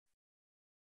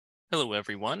Hello,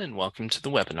 everyone, and welcome to the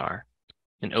webinar,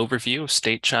 an overview of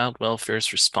state child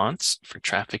welfare's response for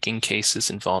trafficking cases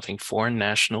involving foreign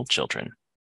national children.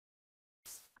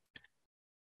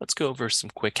 Let's go over some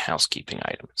quick housekeeping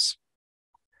items.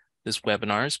 This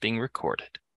webinar is being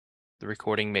recorded. The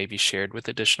recording may be shared with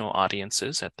additional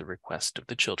audiences at the request of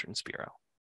the Children's Bureau.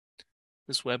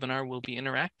 This webinar will be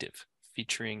interactive,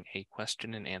 featuring a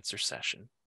question and answer session.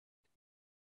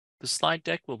 The slide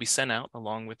deck will be sent out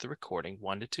along with the recording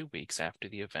 1 to 2 weeks after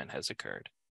the event has occurred.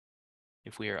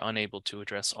 If we are unable to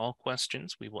address all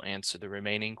questions, we will answer the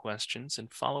remaining questions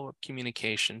and follow up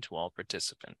communication to all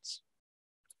participants.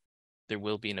 There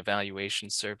will be an evaluation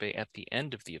survey at the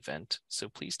end of the event, so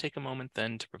please take a moment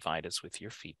then to provide us with your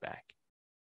feedback.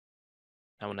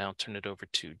 I will now turn it over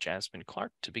to Jasmine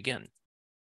Clark to begin.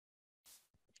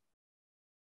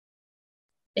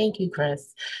 Thank you,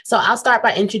 Chris. So I'll start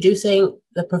by introducing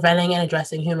the Preventing and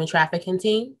Addressing Human Trafficking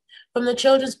team. From the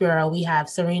Children's Bureau, we have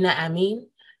Serena Amin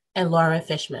and Lauren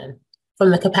Fishman. From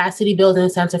the Capacity Building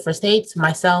Center for States,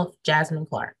 myself, Jasmine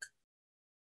Clark.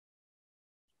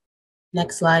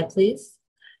 Next slide, please.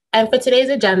 And for today's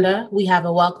agenda, we have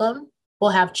a welcome.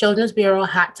 We'll have Children's Bureau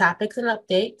hot topics and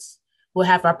updates. We'll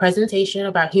have our presentation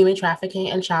about human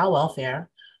trafficking and child welfare.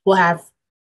 We'll have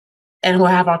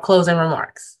our closing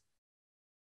remarks.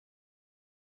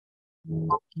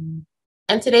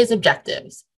 And today's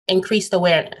objectives: increased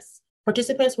awareness.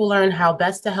 Participants will learn how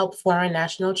best to help foreign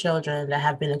national children that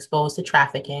have been exposed to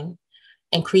trafficking.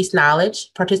 Increased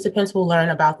knowledge. Participants will learn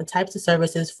about the types of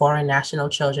services foreign national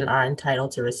children are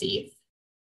entitled to receive.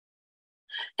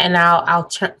 And now I'll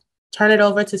turn it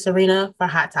over to Serena for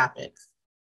hot topics.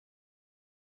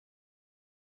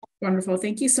 Wonderful.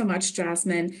 Thank you so much,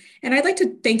 Jasmine. And I'd like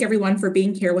to thank everyone for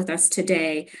being here with us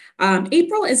today.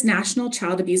 April is National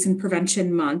Child Abuse and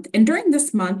Prevention Month. And during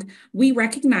this month, we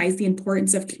recognize the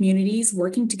importance of communities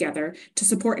working together to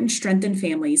support and strengthen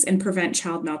families and prevent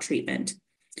child maltreatment.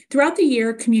 Throughout the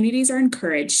year, communities are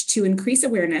encouraged to increase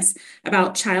awareness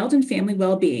about child and family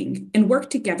well-being and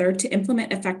work together to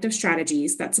implement effective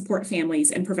strategies that support families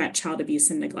and prevent child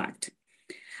abuse and neglect.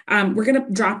 We're going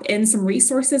to drop in some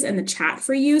resources in the chat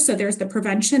for you. So there's the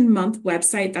Prevention Month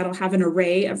website that'll have an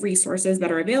array of resources that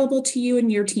are available to you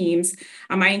and your teams.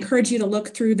 I encourage you to look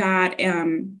through that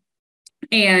and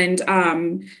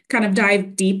kind of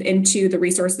dive deep into the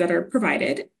resources that are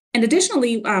provided. And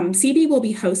additionally, CB will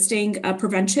be hosting a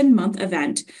Prevention Month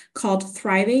event called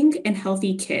Thriving and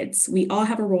Healthy Kids. We all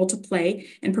have a role to play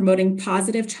in promoting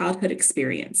positive childhood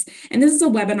experience. And this is a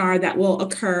webinar that will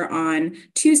occur on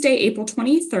Tuesday, April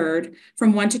 23rd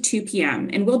from 1 to 2 p.m.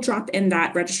 And we'll drop in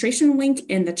that registration link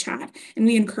in the chat. And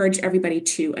we encourage everybody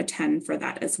to attend for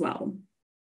that as well.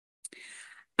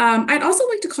 I'd also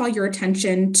like to call your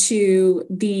attention to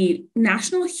the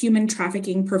National Human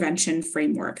Trafficking Prevention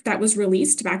Framework that was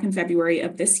released back in February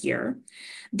of this year.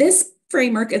 This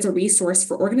framework is a resource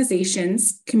for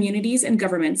organizations, communities, and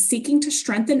governments seeking to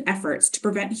strengthen efforts to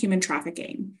prevent human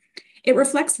trafficking. It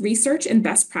reflects research and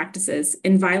best practices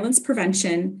in violence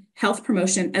prevention, health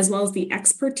promotion, as well as the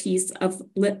expertise of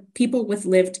people with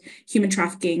lived human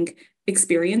trafficking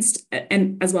experience,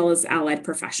 and as well as allied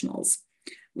professionals.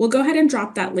 We'll go ahead and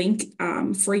drop that link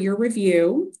for your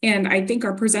review. And I think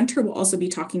our presenter will also be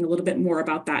talking a little bit more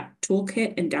about that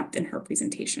toolkit in depth in her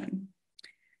presentation.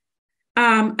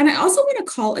 And I also want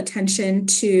to call attention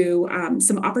to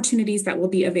some opportunities that will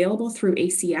be available through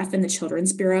ACF and the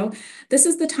Children's Bureau. This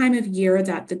is the time of year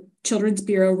that the Children's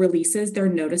Bureau releases their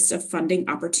notice of funding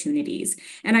opportunities.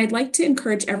 And I'd like to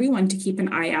encourage everyone to keep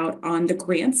an eye out on the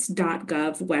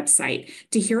grants.gov website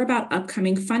to hear about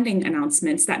upcoming funding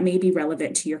announcements that may be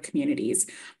relevant to your communities.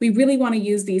 We really want to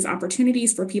use these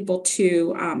opportunities for people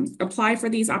to apply for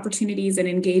these opportunities and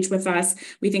engage with us.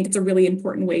 We think it's a really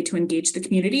important way to engage the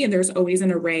community, and there's always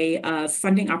an array of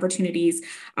funding opportunities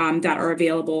that are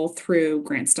available through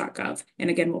grants.gov. And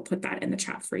again, we'll put that in the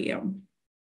chat for you.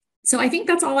 So I think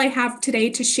that's all I have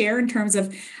today to share in terms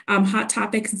of hot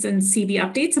topics and CB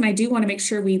updates. And I do want to make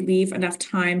sure we leave enough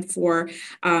time for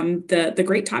the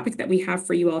great topic that we have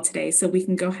for you all today. So we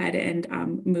can go ahead and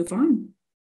move on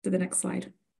to the next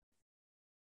slide.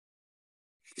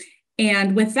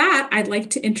 And with that, I'd like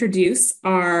to introduce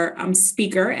our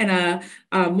speaker and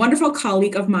a wonderful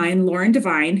colleague of mine, Lauren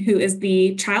Devine, who is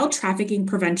the Child Trafficking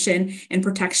Prevention and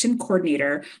Protection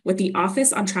Coordinator with the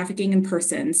Office on Trafficking in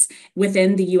Persons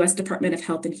within the U.S. Department of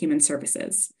Health and Human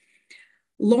Services.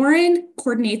 Lauren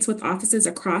coordinates with offices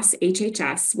across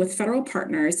HHS, with federal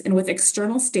partners, and with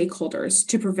external stakeholders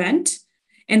to prevent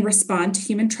and respond to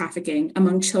human trafficking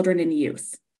among children and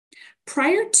youth.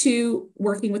 Prior to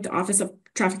working with the Office of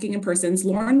trafficking in persons,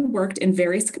 Lauren worked in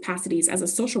various capacities as a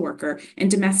social worker in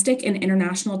domestic and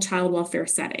international child welfare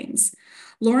settings.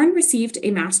 Lauren received a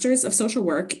Master's of Social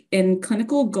Work in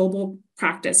Clinical Global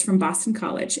Practice from Boston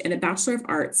College and a Bachelor of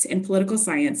Arts in Political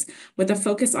Science with a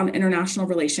focus on international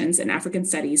relations and African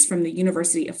studies from the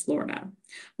University of Florida.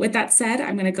 With that said,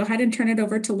 I'm going to go ahead and turn it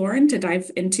over to Lauren to dive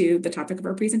into the topic of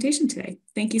our presentation today.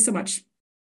 Thank you so much.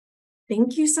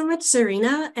 Thank you so much,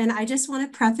 Serena. And I just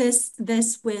want to preface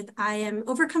this with, I am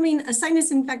overcoming a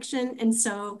sinus infection. And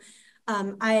so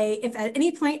if at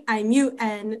any point I mute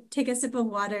and take a sip of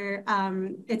water,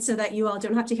 it's so that you all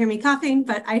don't have to hear me coughing,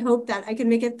 but I hope that I can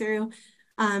make it through.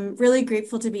 Really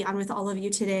grateful to be on with all of you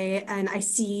today. And I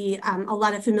see a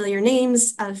lot of familiar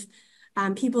names of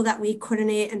people that we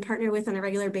coordinate and partner with on a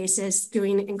regular basis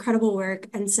doing incredible work.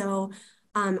 And so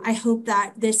I hope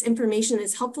that this information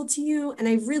is helpful to you. And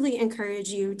I really encourage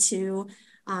you to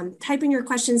type in your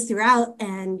questions throughout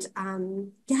and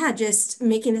yeah, just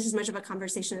making this as much of a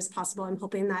conversation as possible. I'm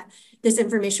hoping that this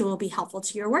information will be helpful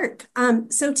to your work.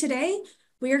 So today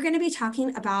we are going to be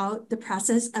talking about the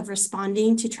process of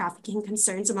responding to trafficking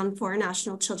concerns among foreign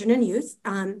national children and youth.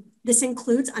 This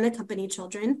includes unaccompanied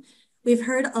children. We've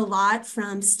heard a lot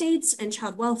from states and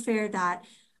child welfare that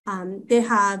they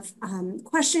have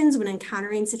questions when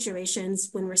encountering situations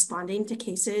when responding to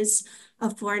cases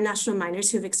of foreign national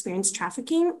minors who have experienced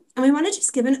trafficking. And we want to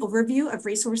just give an overview of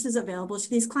resources available to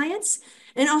these clients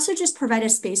and also just provide a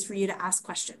space for you to ask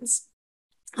questions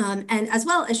and as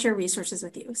well as share resources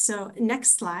with you. So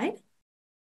next slide.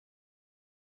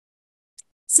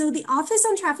 So the Office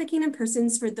on Trafficking in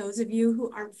Persons, for those of you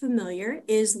who aren't familiar,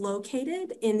 is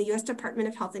located in the U.S. Department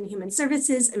of Health and Human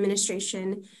Services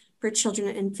Administration for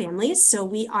Children and Families. So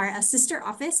we are a sister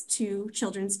office to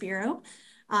Children's Bureau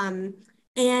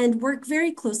and work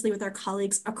very closely with our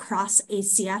colleagues across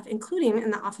ACF, including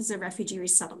in the Office of Refugee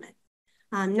Resettlement.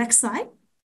 Next slide.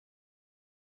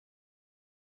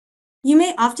 You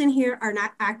may often hear our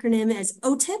acronym as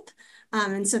OTIP,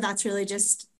 and so that's really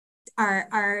just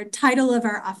our title of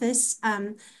our office.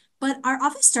 But our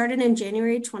office started in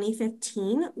January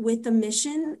 2015 with the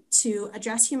mission to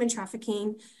address human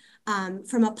trafficking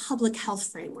from a public health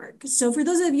framework. So for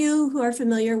those of you who are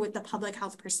familiar with the public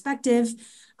health perspective,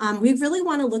 we really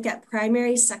want to look at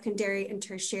primary, secondary, and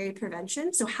tertiary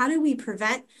prevention. So how do we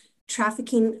prevent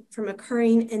trafficking from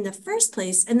occurring in the first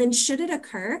place? And then should it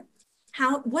occur,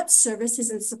 what services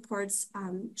and supports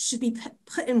should be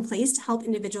put in place to help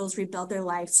individuals rebuild their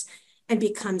lives and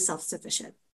become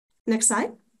self-sufficient? Next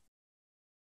slide.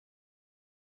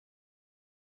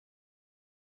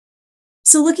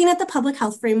 So looking at the public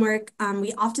health framework,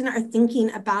 we often are thinking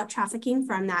about trafficking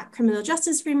from that criminal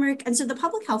justice framework. And so the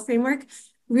public health framework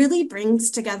really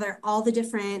brings together all the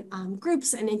different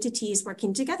groups and entities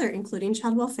working together, including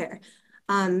child welfare.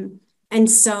 And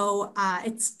so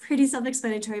it's pretty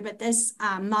self-explanatory, but this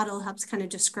model helps kind of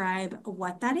describe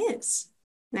what that is.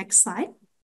 Next slide.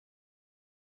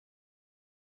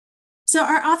 So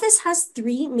our office has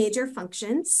three major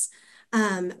functions: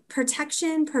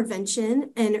 protection,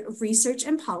 prevention, and research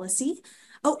and policy.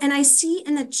 Oh, and I see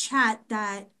in the chat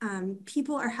that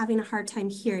people are having a hard time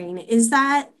hearing. Is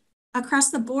that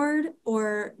across the board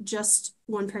or just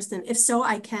one person? If so,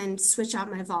 I can switch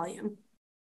out my volume.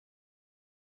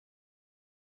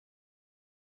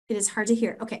 It is hard to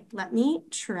hear. Okay, let me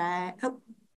try. Oh,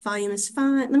 volume is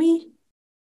fine.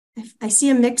 I see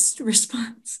a mixed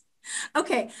response.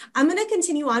 Okay, I'm going to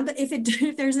continue on, but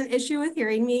if there's an issue with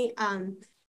hearing me,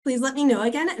 please let me know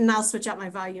again and I'll switch out my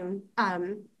volume.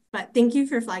 But thank you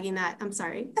for flagging that. I'm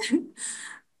sorry.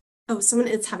 Oh, someone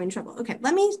is having trouble. Okay,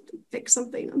 let me fix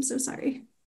something. I'm so sorry.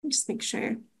 Just make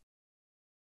sure.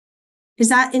 Is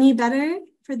that any better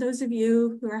for those of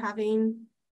you who are having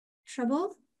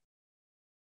trouble?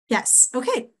 Yes.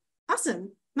 Okay,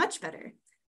 awesome. Much better.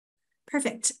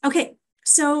 Perfect. Okay.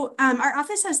 So our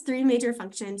office has three major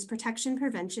functions: protection,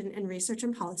 prevention, and research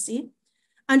and policy.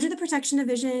 Under the protection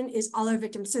division is all our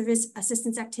victim service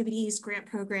assistance activities, grant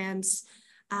programs,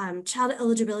 child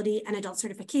eligibility and adult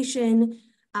certification,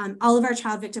 all of our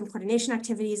child victim coordination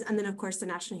activities, and then of course the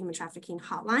National Human Trafficking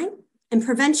Hotline. In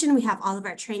prevention, we have all of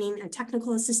our training and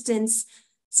technical assistance,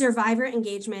 survivor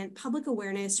engagement, public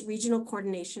awareness, regional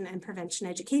coordination, and prevention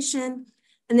education.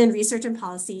 And then research and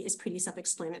policy is pretty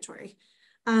self-explanatory.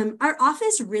 Our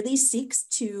office really seeks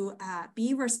to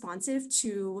be responsive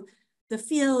to the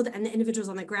field and the individuals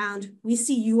on the ground. We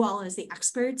see you all as the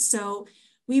experts. So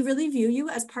we really view you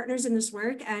as partners in this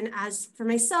work. And as for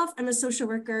myself, I'm a social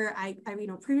worker. I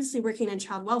previously working in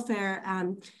child welfare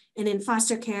and in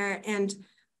foster care. And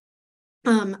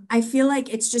I feel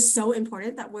like it's just so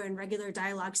important that we're in regular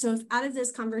dialogue. So if out of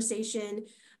this conversation,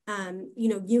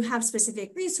 you have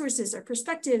specific resources or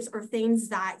perspectives or things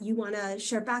that you want to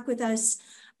share back with us,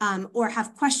 or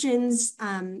have questions,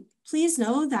 please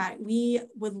know that we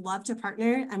would love to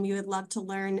partner and we would love to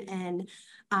learn and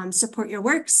support your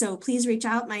work. So please reach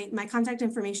out. My contact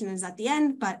information is at the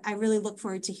end, but I really look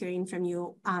forward to hearing from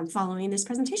you following this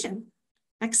presentation.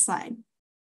 Next slide.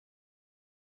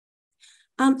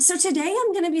 So today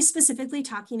I'm going to be specifically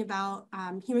talking about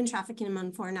human trafficking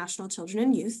among foreign national children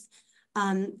and youth.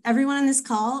 Everyone on this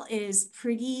call is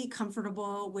pretty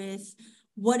comfortable with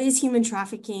what is human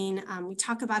trafficking. We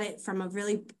talk about it from a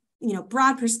really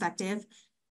broad perspective.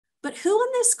 But who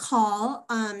on this call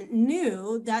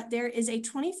knew that there is a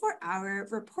 24-hour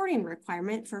reporting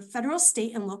requirement for federal,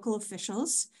 state, and local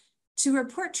officials to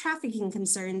report trafficking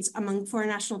concerns among foreign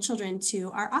national children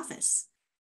to our office?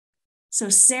 So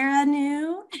Sarah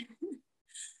knew.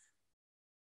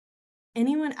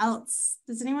 Anyone else?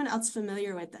 Is anyone else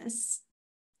familiar with this?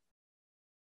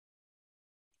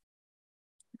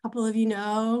 A couple of you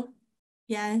know.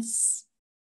 Yes.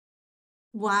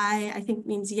 Why, I think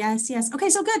means yes, yes. Okay,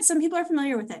 so good. Some people are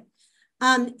familiar with it.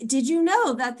 Did you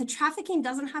know that the trafficking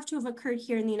doesn't have to have occurred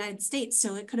here in the United States?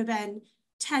 So it could have been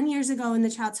 10 years ago in the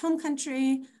child's home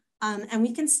country, and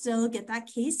we can still get that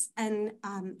case and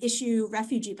issue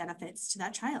refugee benefits to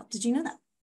that child. Did you know that?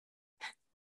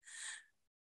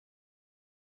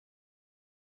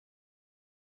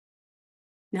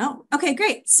 No? Okay,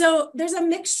 great. So there's a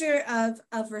mixture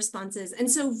of responses. And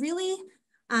so really,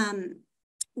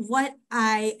 what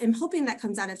I am hoping that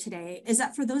comes out of today is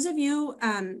that for those of you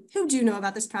who do know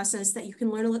about this process, that you can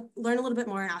learn a little bit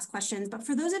more and ask questions. But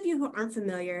for those of you who aren't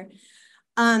familiar,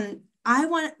 I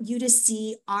want you to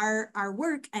see our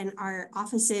work and our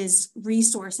office's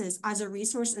resources as a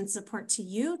resource and support to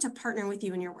you to partner with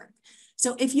you in your work.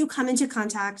 So if you come into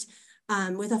contact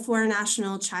with a foreign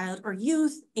national child or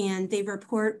youth and they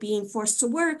report being forced to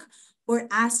work or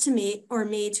asked to mate or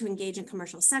made to engage in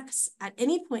commercial sex at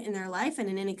any point in their life and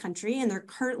in any country, and they're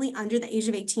currently under the age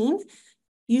of 18,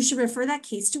 you should refer that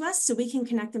case to us so we can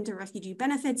connect them to refugee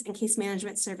benefits and case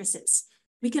management services.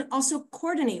 We can also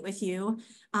coordinate with you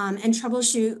and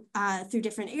troubleshoot through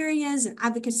different areas and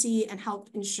advocacy and help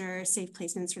ensure safe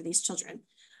placements for these children.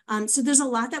 So there's a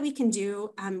lot that we can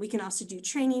do. We can also do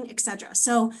training, et cetera.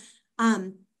 So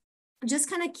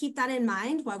just kind of keep that in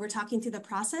mind while we're talking through the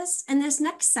process. In this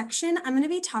next section, I'm going to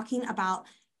be talking about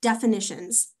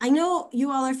definitions. I know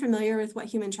you all are familiar with what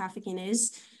human trafficking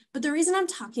is, but the reason I'm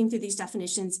talking through these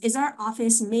definitions is our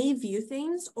office may view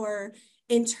things or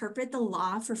interpret the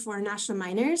law for foreign national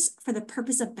minors for the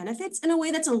purpose of benefits in a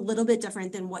way that's a little bit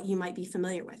different than what you might be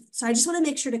familiar with. So I just want to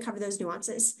make sure to cover those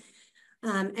nuances.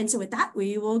 And so with that,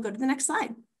 we will go to the next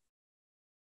slide.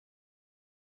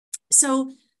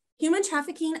 So human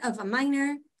trafficking of a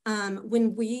minor,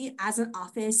 when we as an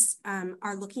office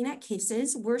are looking at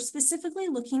cases, we're specifically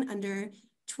looking under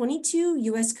 22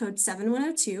 U.S. Code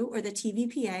 7102, or the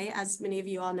TVPA, as many of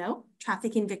you all know,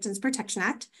 Trafficking Victims Protection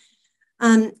Act.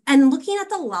 And looking at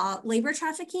the law, labor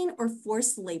trafficking or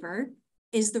forced labor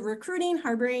is the recruiting,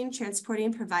 harboring,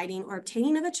 transporting, providing, or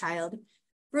obtaining of a child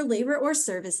for labor or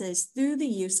services through the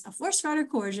use of force, fraud, or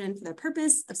coercion for the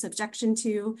purpose of subjection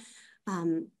to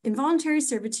involuntary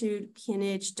servitude,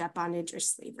 peonage, debt bondage, or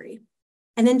slavery.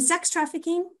 And then sex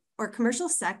trafficking or commercial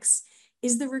sex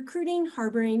is the recruiting,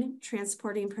 harboring,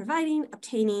 transporting, providing,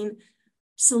 obtaining,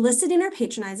 soliciting, or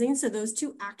patronizing. So those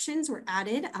two actions were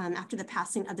added after the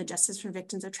passing of the Justice for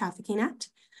Victims of Trafficking Act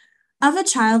of a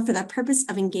child for the purpose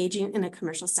of engaging in a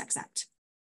commercial sex act.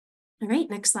 All right,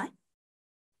 next slide.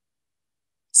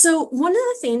 So one of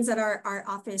the things that our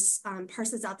office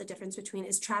parses out the difference between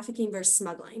is trafficking versus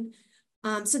smuggling.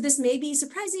 So this may be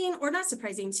surprising or not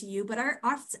surprising to you, but our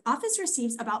office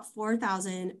receives about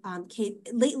 4,000,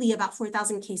 lately about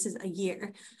 4,000 cases a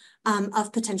year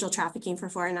of potential trafficking for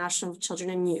foreign national children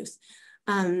and youth.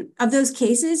 Of those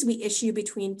cases, we issue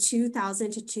between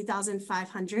 2,000 to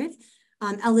 2,500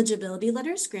 eligibility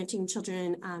letters granting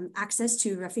children access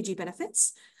to refugee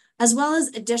benefits, as well as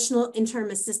additional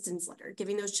interim assistance letter,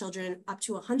 giving those children up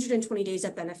to 120 days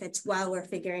of benefits while we're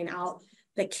figuring out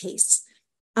the case.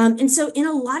 And so in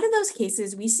a lot of those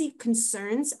cases, we see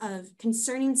concerns of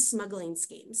concerning smuggling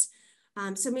schemes.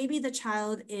 So maybe the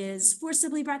child is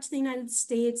forcibly brought to the United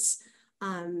States,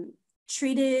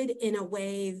 treated in a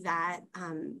way that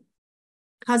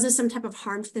causes some type of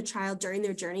harm to the child during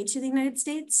their journey to the United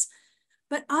States.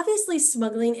 But obviously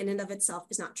smuggling in and of itself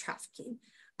is not trafficking.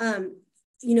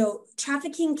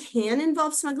 Trafficking can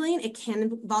involve smuggling, it can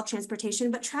involve transportation,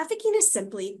 but trafficking is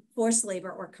simply forced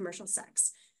labor or commercial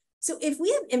sex. So if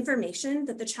we have information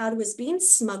that the child was being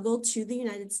smuggled to the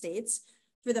United States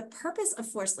for the purpose of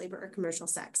forced labor or commercial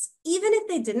sex. Even if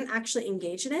they didn't actually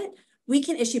engage in it, we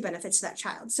can issue benefits to that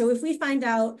child. So if we find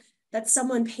out that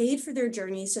someone paid for their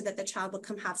journey so that the child would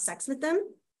come have sex with them,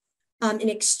 in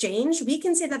exchange, we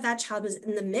can say that that child was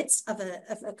in the midst of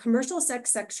a commercial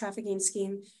sex trafficking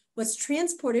scheme, was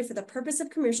transported for the purpose of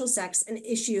commercial sex, and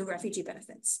issue refugee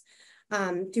benefits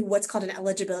through what's called an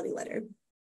eligibility letter.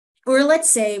 Or let's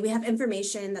say we have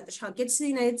information that the child gets to the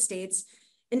United States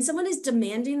and someone is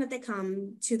demanding that they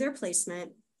come to their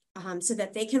placement so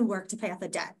that they can work to pay off a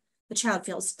debt. The child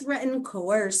feels threatened,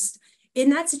 coerced.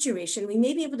 In that situation, we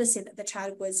may be able to say that the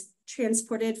child was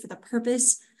transported for the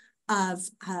purpose of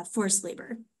forced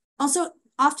labor. Also,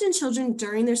 often children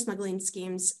during their smuggling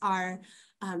schemes are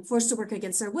forced to work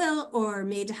against their will or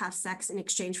made to have sex in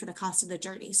exchange for the cost of the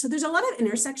journey. So there's a lot of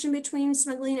intersection between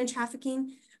smuggling and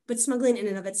trafficking, but smuggling in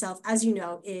and of itself, as you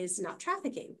know, is not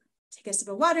trafficking. Take a sip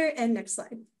of water and next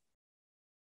slide.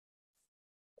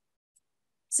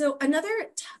 So another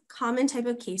common type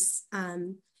of case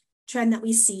trend that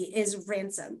we see is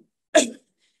ransom.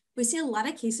 We see a lot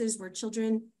of cases where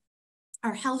children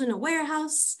are held in a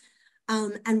warehouse,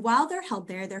 and while they're held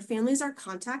there, their families are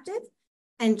contacted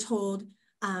and told,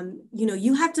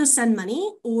 you have to send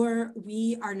money or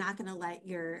we are not going to let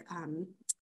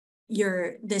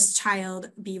this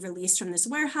child be released from this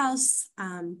warehouse,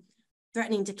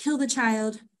 threatening to kill the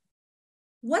child.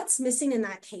 What's missing in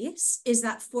that case is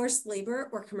that forced labor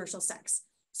or commercial sex.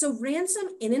 So ransom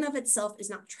in and of itself is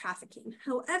not trafficking.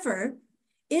 However,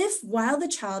 if while the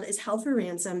child is held for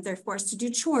ransom, they're forced to do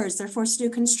chores, they're forced to do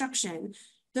construction,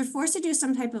 they're forced to do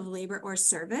some type of labor or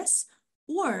service,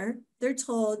 or they're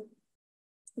told,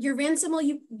 your ransom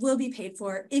will be paid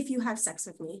for if you have sex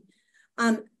with me,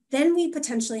 then we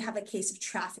potentially have a case of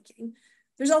trafficking.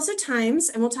 There's also times,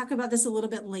 and we'll talk about this a little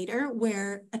bit later,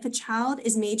 where if a child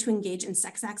is made to engage in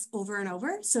sex acts over and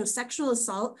over, so sexual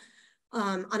assault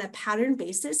on a pattern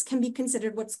basis can be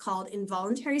considered what's called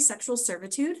involuntary sexual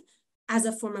servitude as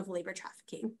a form of labor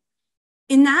trafficking.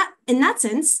 In that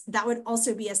sense, that would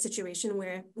also be a situation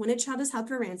where when a child is held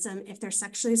for ransom, if they're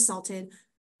sexually assaulted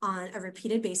on a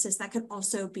repeated basis, that could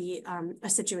also be a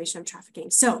situation of trafficking.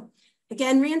 So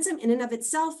again, ransom in and of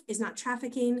itself is not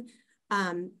trafficking,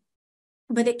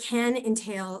 but it can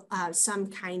entail some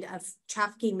kind of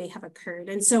trafficking may have occurred.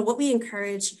 And so what we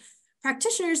encourage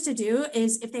practitioners to do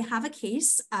is if they have a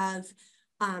case of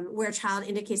where a child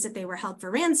indicates that they were held for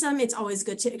ransom, it's always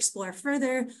good to explore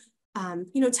further.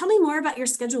 Tell me more about your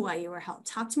schedule while you were held.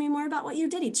 Talk to me more about what you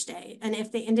did each day. And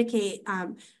if they indicate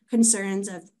concerns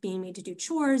of being made to do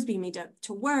chores, being made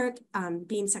to work,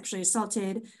 being sexually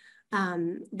assaulted,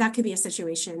 that could be a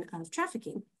situation of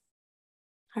trafficking.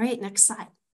 All right, next slide.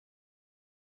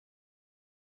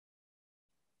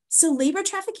 So labor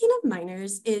trafficking of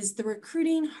minors is the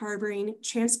recruiting, harboring,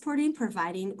 transporting,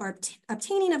 providing, or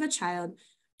obtaining of a child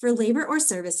for labor or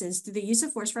services through the use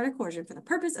of force, fraud, or coercion for the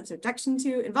purpose of subjection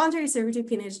to involuntary servitude,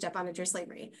 peonage, debt, bondage, or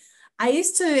slavery. I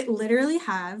used to literally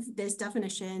have this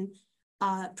definition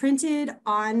printed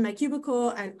on my cubicle,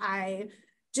 and I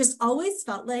just always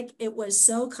felt like it was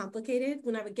so complicated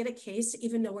when I would get a case to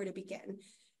even know where to begin.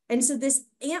 And so this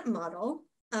AMP model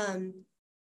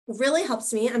really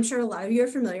helps me. I'm sure a lot of you are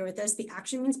familiar with this, the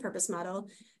action means purpose model,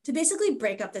 to basically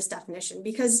break up this definition,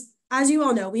 because as you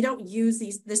all know, we don't use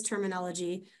this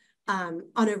terminology on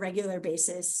a regular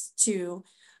basis to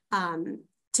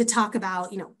talk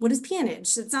about, what is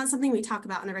peonage? It's not something we talk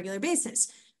about on a regular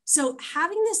basis. So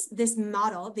having this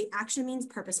model, the action means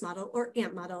purpose model or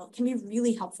AMP model, can be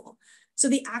really helpful. So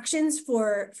the actions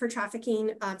for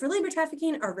trafficking, for labor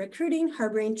trafficking are recruiting,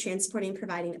 harboring, transporting,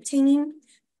 providing, obtaining.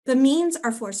 The means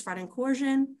are force, fraud, and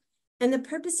coercion. And the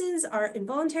purposes are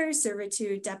involuntary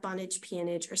servitude, debt, bondage,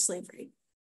 peonage, or slavery.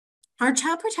 Our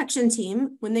child protection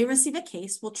team, when they receive a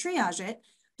case, will triage it.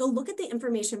 They'll look at the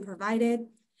information provided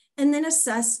and then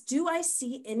assess, do I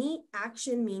see any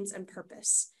action, means, and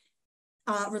purpose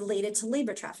related to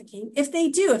labor trafficking? If they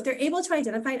do, if they're able to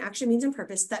identify an action, means, and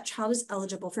purpose, that child is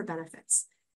eligible for benefits.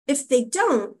 If they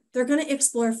don't, they're going to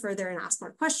explore further and ask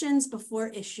more questions before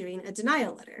issuing a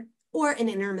denial letter or an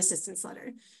interim assistance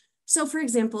letter. So for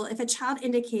example, if a child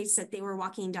indicates that they were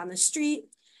walking down the street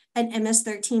and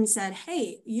MS-13 said,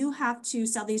 hey, you have to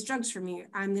sell these drugs for me,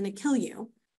 I'm going to kill you.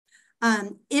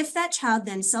 If that child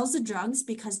then sells the drugs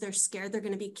because they're scared they're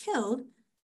going to be killed,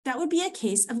 that would be a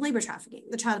case of labor trafficking.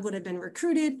 The child would have been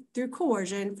recruited through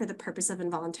coercion for the purpose of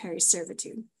involuntary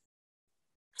servitude.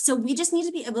 So we just need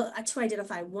to be able to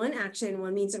identify one action,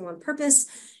 one means, and one purpose,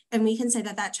 and we can say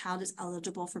that that child is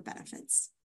eligible for benefits.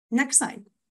 Next slide.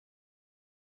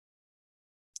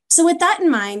 So with that in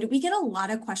mind, we get a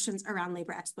lot of questions around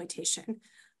labor exploitation.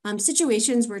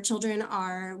 Situations where children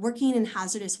are working in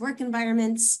hazardous work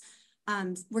environments,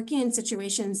 working in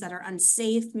situations that are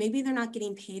unsafe. Maybe they're not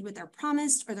getting paid what they're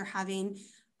promised, or they're having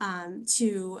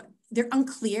they're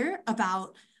unclear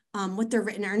about what their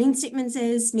written earning statements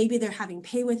is. Maybe they're having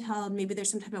pay withheld. Maybe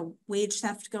there's some type of wage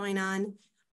theft going on.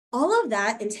 All of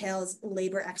that entails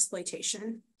labor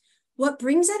exploitation. What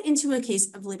brings that into a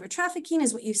case of labor trafficking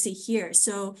is what you see here.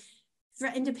 So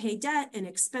threaten to pay debt and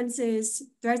expenses,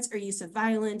 threats or use of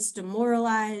violence,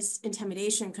 demoralize,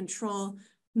 intimidation, control,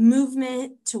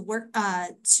 movement to work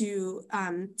to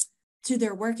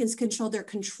their work is controlled. They're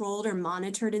controlled or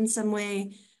monitored in some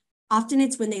way. Often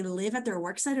it's when they live at their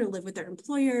work site or live with their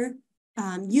employer,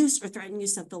 use or threatened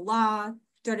use of the law,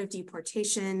 threat of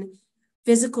deportation,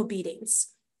 physical beatings.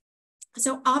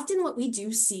 So often what we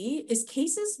do see is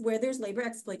cases where there's labor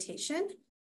exploitation.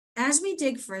 As we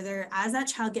dig further, as that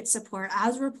child gets support,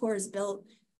 as rapport is built,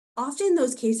 often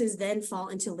those cases then fall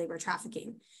into labor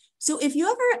trafficking. So if you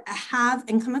ever have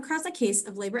and come across a case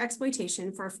of labor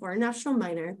exploitation for a foreign national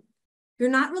minor, you're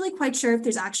not really quite sure if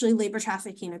there's actually labor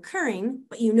trafficking occurring,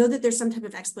 but you know that there's some type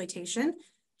of exploitation,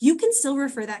 you can still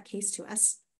refer that case to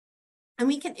us, and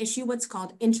we can issue what's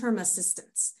called interim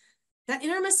assistance. That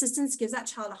interim assistance gives that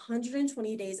child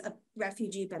 120 days of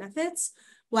refugee benefits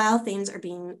while things are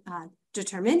being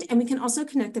determined, and we can also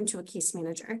connect them to a case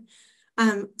manager.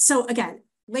 So again,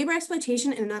 labor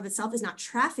exploitation in and of itself is not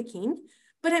trafficking,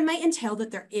 but it might entail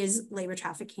that there is labor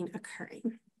trafficking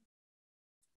occurring.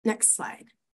 Next slide.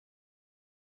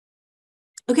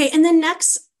 Okay, and then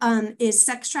next is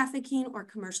sex trafficking or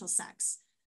commercial sex.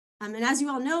 And as you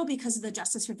all know, because of the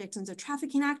Justice for Victims of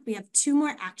Trafficking Act, we have 2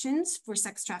 more actions for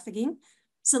sex trafficking: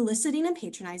 soliciting and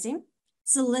patronizing.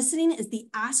 Soliciting is the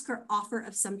ask or offer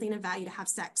of something of value to have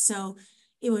sex. So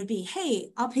it would be, hey,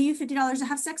 I'll pay you $50 to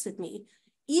have sex with me.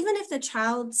 Even if the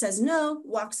child says no,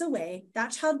 walks away,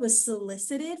 that child was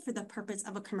solicited for the purpose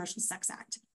of a commercial sex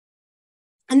act.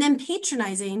 And then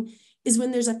patronizing is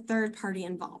when there's a third party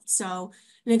involved. So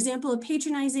an example of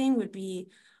patronizing would be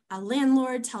a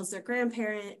landlord tells a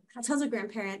grandparent,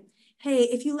 hey,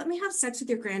 if you let me have sex with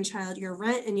your grandchild, your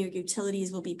rent and your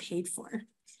utilities will be paid for.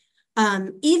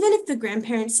 Even if the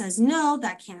grandparent says, no,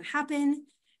 that can't happen,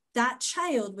 that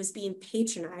child was being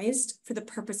patronized for the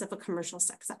purpose of a commercial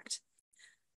sex act.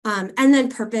 And then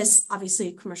purpose,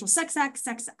 obviously, commercial sex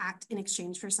act in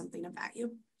exchange for something of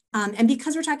value. And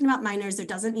because we're talking about minors, there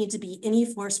doesn't need to be any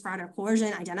force, fraud, or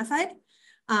coercion identified.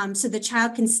 So the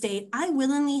child can state, I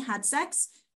willingly had sex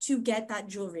to get that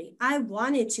jewelry. I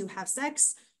wanted to have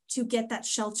sex to get that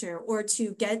shelter or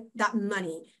to get that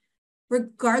money.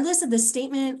 Regardless of the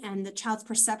statement and the child's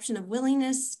perception of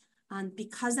willingness,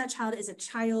 because that child is a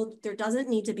child, there doesn't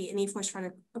need to be any force,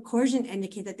 fraud, or coercion to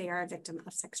indicate that they are a victim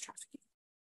of sex trafficking.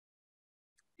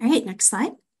 All right, next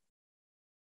slide.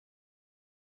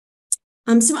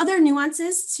 Some other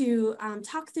nuances to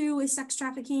talk through with sex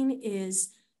trafficking is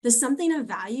the something of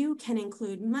value can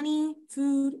include money,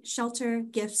 food, shelter,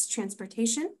 gifts,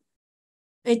 transportation.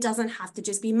 It doesn't have to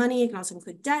just be money. It can also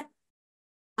include debt.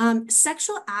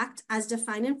 Sexual act as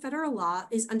defined in federal law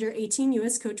is under 18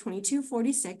 U.S. Code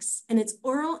 2246, and it's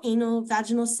oral, anal,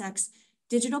 vaginal sex,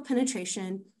 digital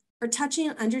penetration, or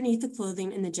touching underneath the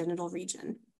clothing in the genital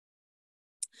region.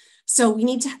 So we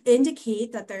need to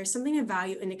indicate that there is something of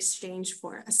value in exchange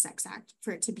for a sex act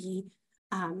for it to be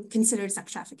considered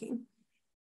sex trafficking.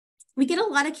 We get a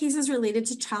lot of cases related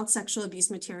to child sexual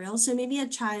abuse material. So maybe a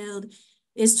child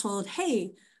is told,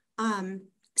 hey,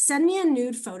 send me a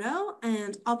nude photo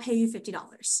and I'll pay you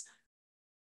 $50.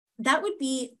 That would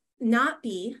not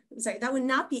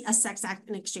be a sex act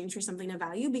in exchange for something of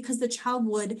value, because the child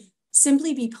would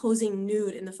simply be posing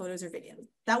nude in the photos or videos.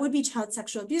 That would be child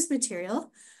sexual abuse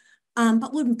material.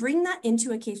 But would bring that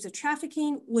into a case of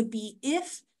trafficking would be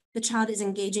if the child is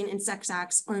engaging in sex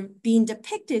acts or being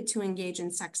depicted to engage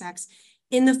in sex acts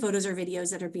in the photos or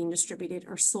videos that are being distributed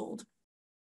or sold,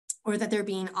 or that they're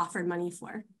being offered money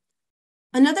for.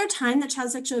 Another time that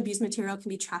child sexual abuse material can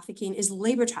be trafficking is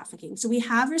labor trafficking. So we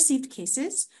have received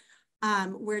cases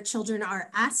where children are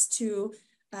asked to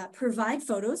provide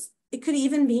photos. It could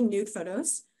even be nude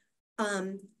photos,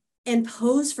 and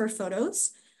pose for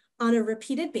photos on a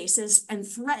repeated basis and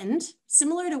threatened,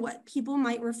 similar to what people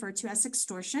might refer to as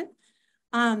extortion.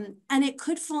 And it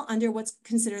could fall under what's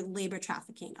considered labor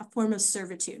trafficking, a form of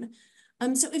servitude.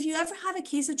 So if you ever have a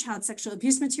case of child sexual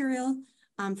abuse material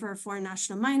for a foreign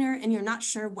national minor and you're not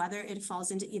sure whether it falls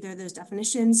into either of those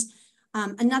definitions,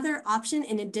 another option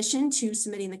in addition to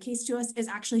submitting the case to us is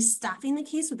actually staffing the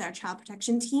case with our child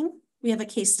protection team. We have a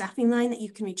case staffing line that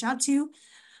you can reach out to.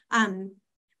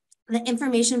 The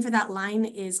information for that line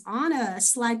is on a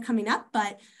slide coming up,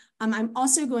 but I'm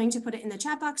also going to put it in the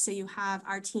chat box so you have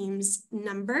our team's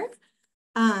number.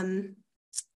 And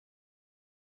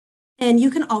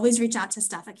you can always reach out to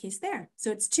staff at Case there.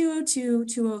 So it's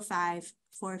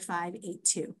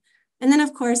 202-205-4582. And then,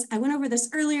 of course, I went over this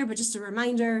earlier, but just a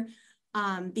reminder,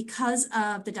 because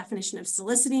of the definition of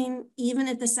soliciting, even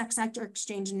if the sex act or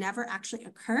exchange never actually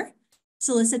occur,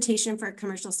 solicitation for a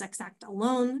commercial sex act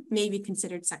alone may be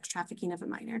considered sex trafficking of a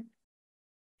minor.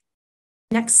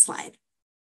 Next slide.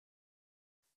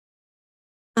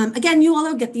 Again, you all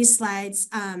will get these slides.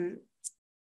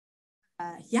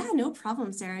 Yeah, no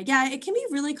problem, Sarah. Yeah, it can be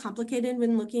really complicated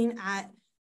when looking at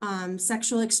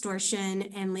sexual extortion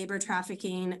and labor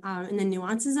trafficking and the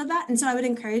nuances of that. And so I would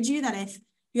encourage you that if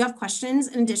you have questions,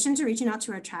 in addition to reaching out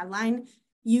to our chat line,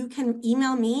 you can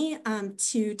email me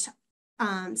to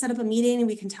set up a meeting and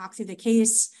we can talk through the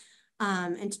case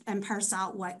and parse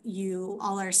out what you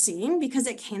all are seeing, because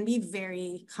it can be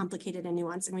very complicated and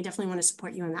nuanced, and we definitely want to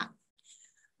support you in that.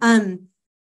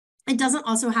 It doesn't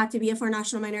also have to be a foreign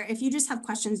national minor. If you just have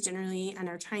questions generally and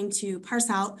are trying to parse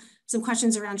out some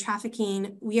questions around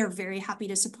trafficking, we are very happy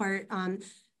to support. And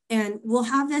we'll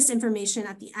have this information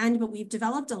at the end, but we've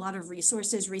developed a lot of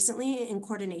resources recently in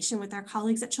coordination with our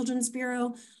colleagues at Children's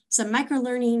Bureau, some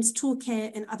microlearnings,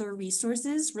 toolkit, and other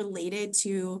resources related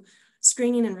to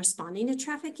screening and responding to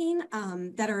trafficking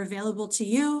that are available to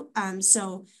you.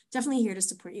 So definitely here to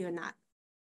support you in that.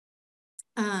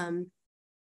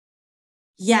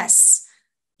 Yes,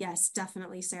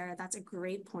 definitely, Sarah. That's a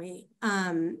great point.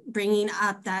 Bringing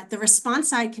up that the response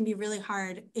side can be really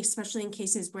hard, especially in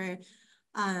cases where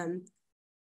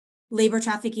labor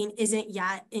trafficking isn't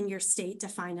yet in your state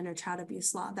defined under child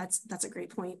abuse law. That's a great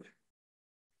point.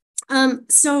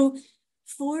 So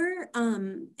for,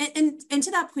 and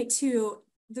to that point too,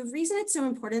 the reason it's so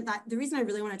important, that the reason I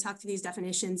really want to talk through these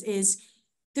definitions is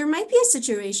there might be a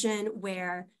situation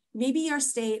where maybe your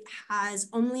state has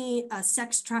only a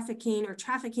sex trafficking or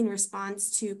trafficking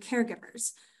response to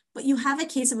caregivers, but you have a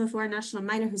case of a foreign national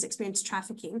minor who's experienced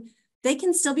trafficking. They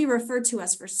can still be referred to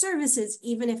us for services,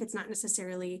 even if it's not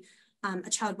necessarily a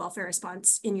child welfare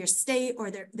response in your state,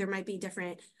 or there might be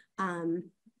different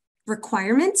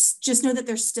requirements. Just know that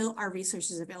there still are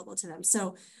resources available to them.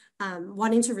 So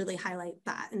wanting to really highlight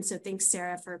that. And so thanks,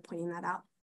 Sarah, for pointing that out.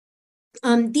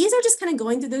 These are just kind of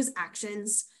going through those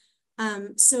actions.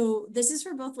 So this is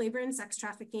for both labor and sex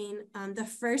trafficking. The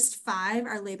first 5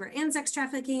 are labor and sex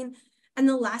trafficking, and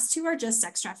the last 2 are just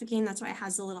sex trafficking. That's why it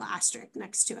has a little asterisk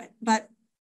next to it. But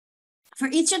for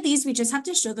each of these, we just have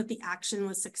to show that the action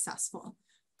was successful.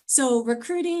 So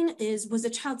recruiting was a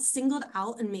child singled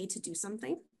out and made to do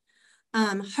something.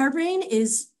 Harboring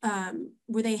is,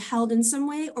 were they held in some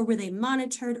way, or were they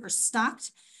monitored or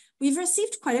stalked? We've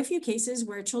received quite a few cases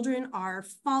where children are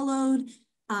followed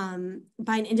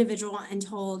by an individual and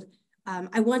told,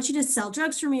 I want you to sell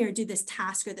drugs for me or do this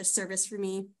task or this service for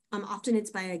me. Often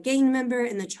it's by a gang member,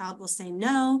 and the child will say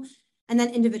no. And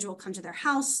then individual will come to their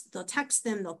house, they'll text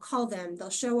them, they'll call them, they'll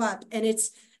show up. And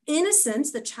it's, in a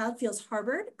sense, the child feels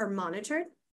harbored or monitored.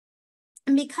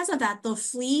 And because of that, they'll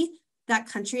flee that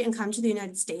country and come to the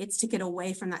United States to get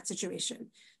away from that situation.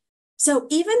 So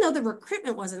even though the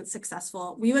recruitment wasn't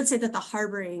successful, we would say that the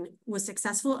harboring was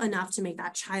successful enough to make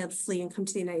that child flee and come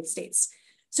to the United States.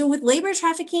 So with labor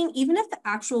trafficking, even if the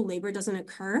actual labor doesn't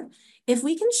occur, if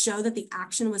we can show that the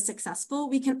action was successful,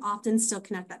 we can often still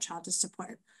connect that child to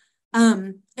support.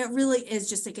 It really is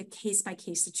just like a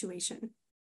case-by-case situation.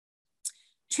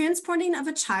 Transporting of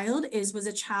a child was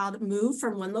a child moved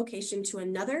from one location to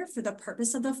another for the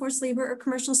purpose of the forced labor or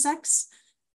commercial sex.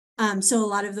 So a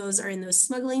lot of those are in those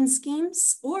smuggling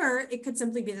schemes, or it could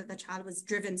simply be that the child was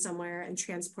driven somewhere and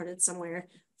transported somewhere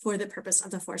for the purpose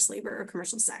of the forced labor or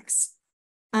commercial sex.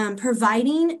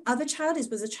 Providing of a child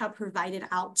was a child provided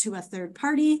out to a third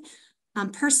party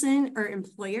person or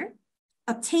employer.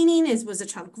 Obtaining was a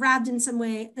child grabbed in some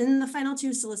way. And the final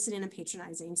 2, soliciting and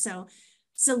patronizing. So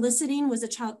soliciting was a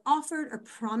child offered or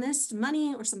promised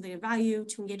money or something of value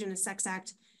to engage in a sex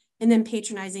act. And then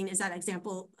patronizing is that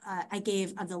example I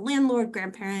gave of the landlord,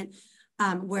 grandparent,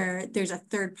 where there's a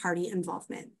third party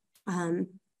involvement. All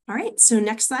right, so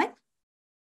next slide.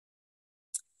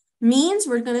 Means,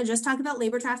 we're gonna just talk about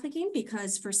labor trafficking,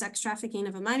 because for sex trafficking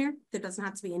of a minor, there doesn't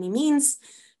have to be any means.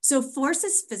 So force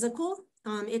is physical.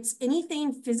 It's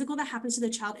anything physical that happens to the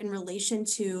child in relation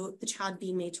to the child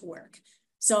being made to work.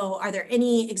 So are there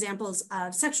any examples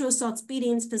of sexual assaults,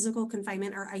 beatings, physical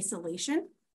confinement, or isolation?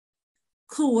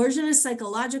 Coercion is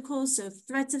psychological, so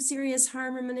threats of serious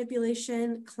harm or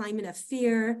manipulation, climate of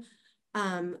fear,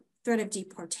 threat of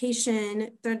deportation,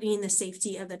 threatening the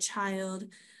safety of the child.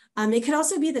 It could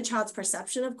also be the child's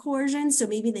perception of coercion. So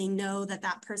maybe they know that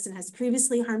that person has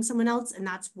previously harmed someone else, and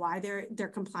that's why they're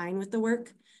complying with the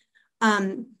work.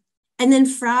 And then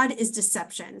fraud is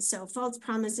deception. So false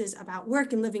promises about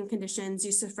work and living conditions,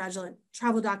 use of fraudulent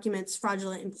travel documents,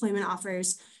 fraudulent employment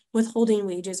offers, withholding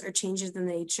wages, or changes in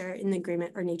the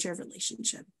agreement or nature of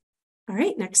relationship. All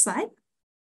right, next slide.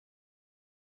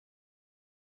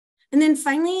 And then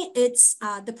finally, it's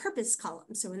the purpose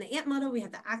column. So in the AMP model, we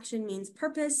have the action means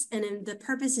purpose, and in the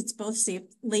purpose, it's both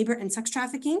labor and sex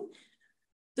trafficking.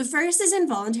 The first is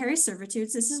involuntary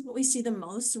servitudes. This is what we see the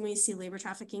most when we see labor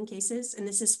trafficking cases, and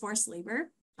this is forced labor.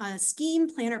 A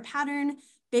scheme, plan, or pattern,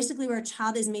 basically where a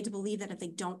child is made to believe that if they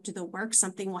don't do the work,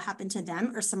 something will happen to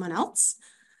them or someone else.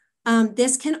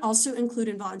 This can also include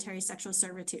involuntary sexual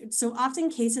servitude. So often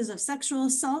cases of sexual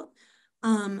assault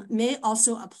may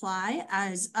also apply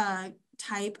as a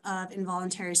type of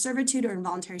involuntary servitude or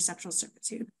involuntary sexual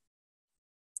servitude.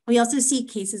 We also see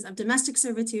cases of domestic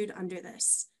servitude under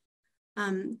this.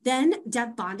 Then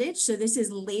debt bondage. So this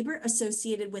is labor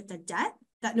associated with the debt,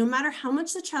 that no matter how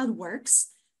much the child works,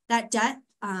 that debt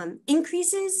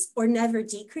increases or never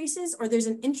decreases, or there's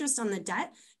an interest on the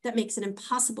debt that makes it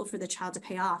impossible for the child to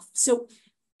pay off. So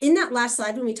in that last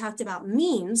slide, when we talked about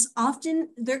means, often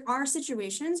there are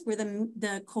situations where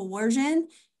the coercion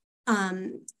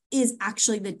is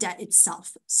actually the debt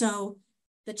itself. So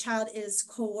the child is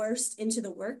coerced into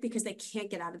the work because they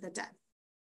can't get out of the debt.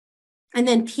 And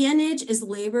then peonage is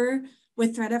labor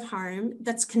with threat of harm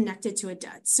that's connected to a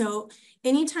debt. So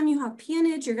anytime you have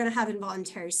peonage, you're going to have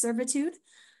involuntary servitude.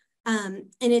 And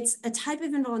it's a type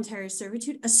of involuntary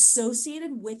servitude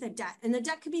associated with a debt. And the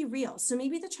debt could be real. So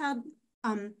maybe the child,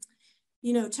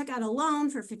 took out a loan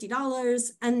for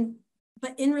 $50,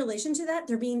 but in relation to that,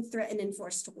 they're being threatened and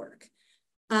forced to work.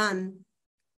 And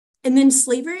then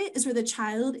slavery is where the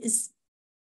child is,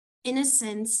 in a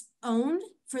sense, owned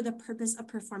for the purpose of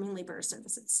performing labor or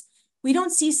services. We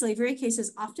don't see slavery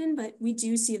cases often, but we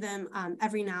do see them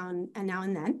every now and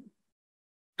then.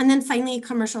 And then finally,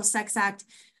 commercial sex act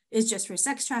is just for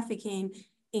sex trafficking.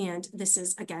 And this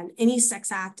is, again, any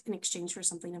sex act in exchange for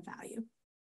something of value.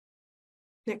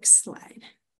 Next slide.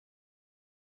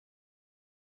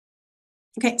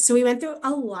 Okay, so we went through a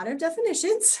lot of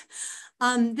definitions.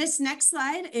 This next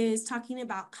slide is talking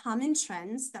about common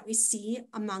trends that we see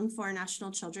among foreign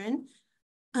national children.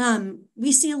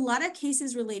 We see a lot of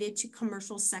cases related to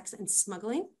commercial sex and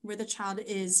smuggling, where the child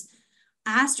is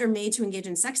asked or made to engage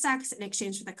in sex acts in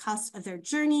exchange for the cost of their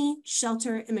journey,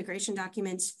 shelter, immigration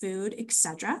documents, food,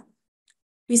 etc.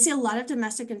 We see a lot of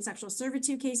domestic and sexual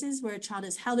servitude cases where a child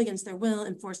is held against their will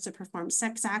and forced to perform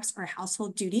sex acts or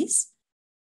household duties.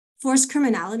 Forced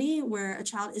criminality, where a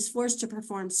child is forced to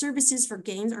perform services for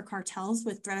gangs or cartels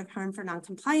with threat of harm for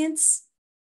noncompliance.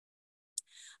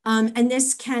 And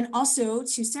this can also,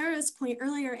 to Sarah's point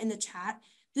earlier in the chat,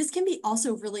 this can be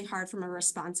also really hard from a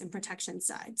response and protection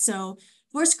side. So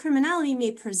forced criminality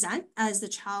may present as the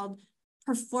child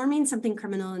performing something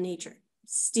criminal in nature,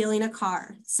 stealing a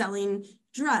car, selling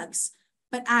drugs.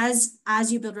 But as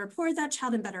you build rapport with that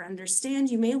child and better understand,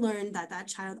 you may learn that that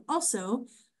child also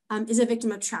is a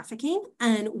victim of trafficking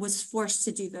and was forced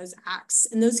to do those acts.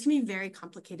 And those can be very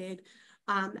complicated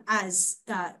as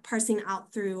parsing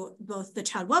out through both the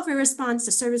child welfare response,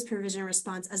 the service provision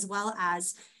response, as well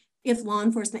as if law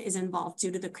enforcement is involved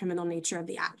due to the criminal nature of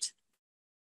the act.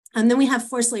 And then we have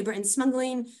forced labor and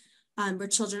smuggling, where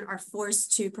children are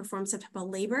forced to perform some type of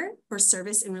labor or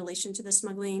service in relation to the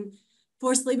smuggling.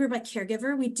 Forced labor by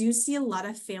caregiver, we do see a lot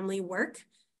of family work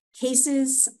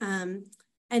cases,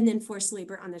 and then forced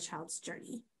labor on the child's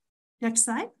journey. Next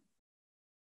slide.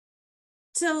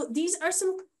 So these are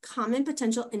some common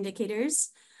potential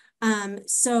indicators.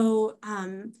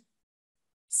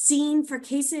 Seen for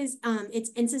cases,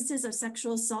 it's instances of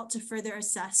sexual assault to further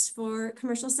assess for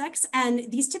commercial sex.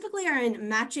 And these typically are in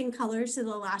matching colors to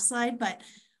the last slide, but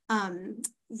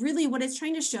really what it's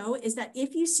trying to show is that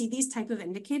if you see these type of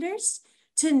indicators,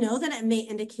 to know that it may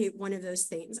indicate one of those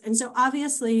things. And so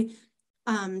obviously,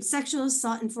 sexual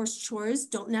assault and forced chores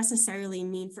don't necessarily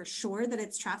mean for sure that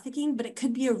it's trafficking, but it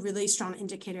could be a really strong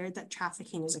indicator that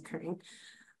trafficking is occurring.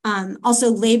 Also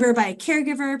labor by a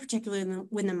caregiver, particularly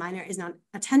when the minor is not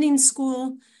attending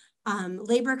school.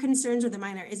 Labor concerns where the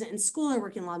minor isn't in school or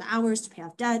working long hours to pay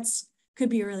off debts could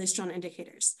be really strong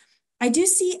indicators. I do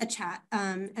see a chat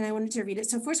and I wanted to read it.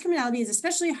 So forced criminality is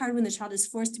especially hard when the child is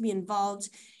forced to be involved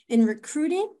in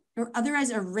recruiting or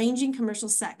otherwise arranging commercial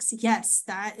sex. Yes,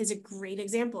 that is a great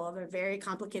example of a very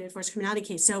complicated forced criminality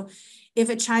case. So if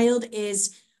a child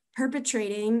is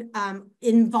perpetrating,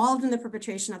 involved in the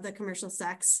perpetration of the commercial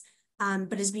sex,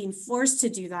 but is being forced to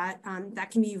do that,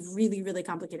 that can be really, really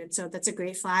complicated. So that's a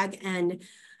great flag, and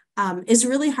is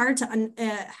really hard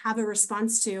to have a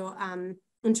response to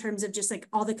in terms of just like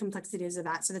all the complexities of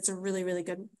that. So that's a really, really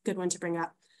good one to bring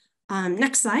up.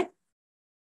 Next slide.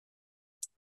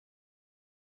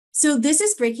 So this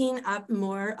is breaking up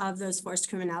more of those forced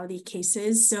criminality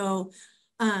cases. So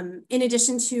in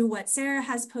addition to what Sarah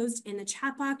has posed in the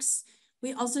chat box,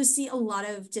 we also see a lot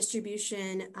of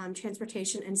distribution,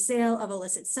 transportation, and sale of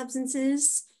illicit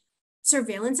substances.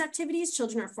 Surveillance activities,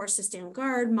 children are forced to stand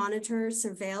guard, monitor,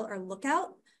 surveil, or look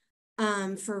out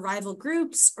for rival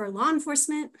groups or law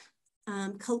enforcement,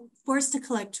 forced to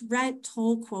collect rent,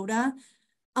 toll, quota,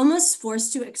 almost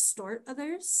forced to extort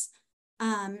others.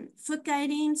 Foot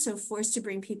guiding, so forced to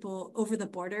bring people over the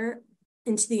border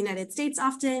into the United States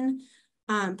often.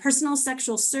 Personal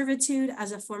sexual servitude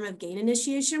as a form of gain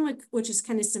initiation, which is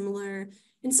kind of similar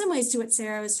in some ways to what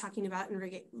Sarah was talking about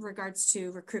in regards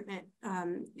to recruitment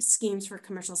schemes for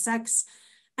commercial sex.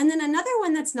 And then another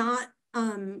one that's not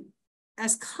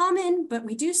as common, but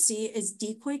we do see, is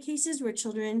decoy cases where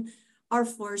children are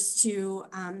forced to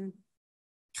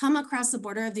come across the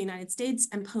border of the United States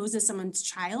and pose as someone's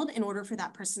child in order for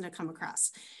that person to come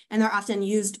across. And they're often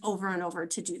used over and over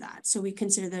to do that. So we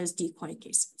consider those decoy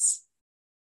cases.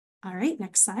 All right,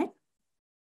 next slide.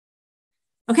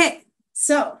 Okay,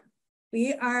 so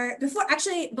we are,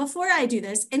 before I do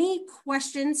this, any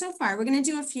questions so far? We're gonna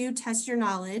do a few test your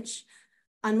knowledge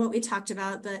on what we talked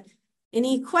about, but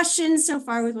any questions so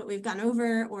far with what we've gone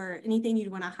over, or anything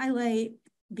you'd wanna highlight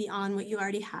beyond what you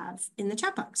already have in the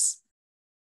chat box?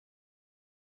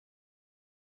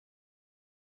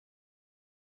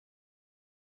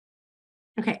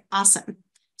 Okay, awesome.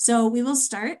 So we will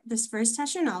start. This first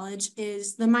test your knowledge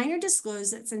is the minor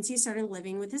disclosed that since he started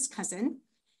living with his cousin,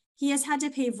 he has had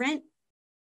to pay rent,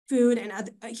 food,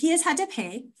 and he has had to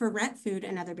pay for rent, food,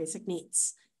 and other basic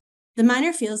needs. The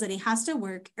minor feels that he has to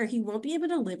work or he won't be able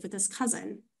to live with his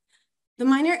cousin. The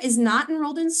minor is not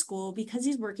enrolled in school because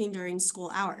he's working during school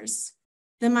hours.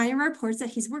 The minor reports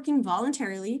that he's working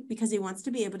voluntarily because he wants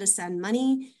to be able to send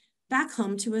money back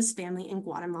home to his family in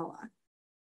Guatemala.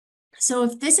 So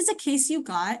if this is a case you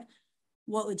got,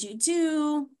 what would you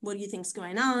do? What do you think's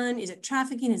going on? Is it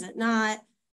trafficking? Is it not?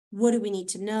 What do we need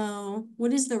to know?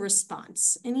 What is the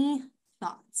response? Any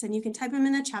thoughts? And you can type them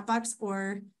in the chat box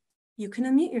or you can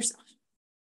unmute yourself.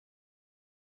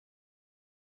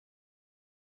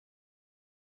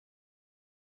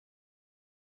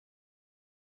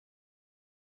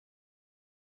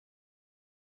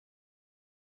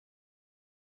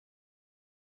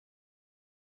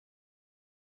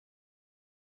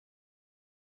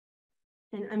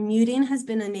 And unmuting has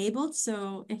been enabled,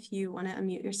 so if you want to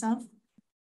unmute yourself,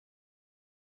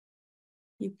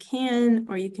 you can,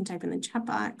 or you can type in the chat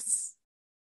box.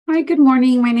 Hi, good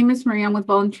morning. My name is Maria. I'm with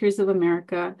Volunteers of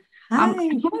America. Hi. I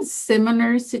had a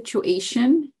similar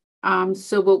situation.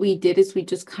 So what we did is we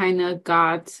just kind of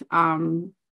got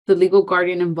the legal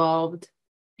guardian involved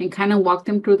and kind of walked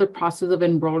them through the process of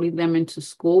enrolling them into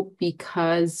school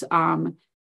because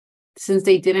since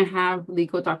they didn't have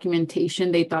legal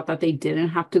documentation, they thought that they didn't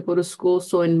have to go to school.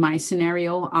 So in my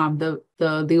scenario, the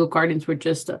legal guardians were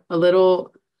just a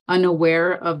little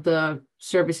unaware of the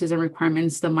services and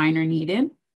requirements the minor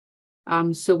needed.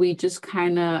 So we just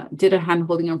kind of did a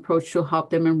hand-holding approach to help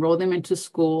them enroll them into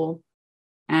school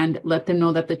and let them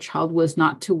know that the child was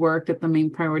not to work, that the main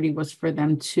priority was for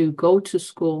them to go to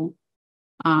school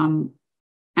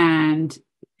and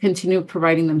continue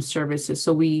providing them services.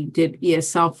 So we did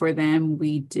ESL for them.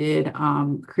 We did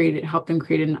help them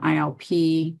create an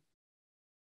ILP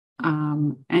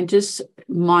and just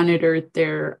monitor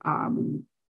their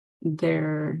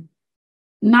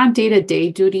not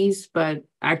day-to-day duties, but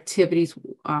activities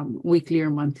weekly or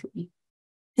monthly.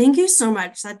 Thank you so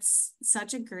much. That's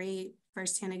such a great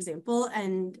firsthand example,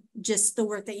 and just the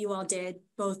work that you all did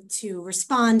both to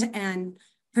respond and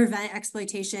prevent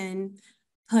exploitation,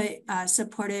 put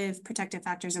supportive protective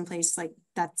factors in place. Like,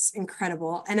 that's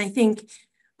incredible. And I think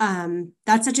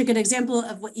that's such a good example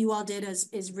of what you all did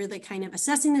is really kind of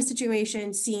assessing the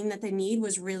situation, seeing that the need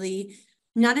was really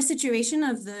not a situation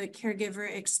of the caregiver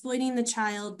exploiting the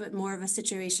child, but more of a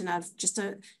situation of just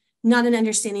not an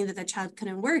understanding that the child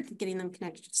couldn't work, getting them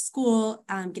connected to school,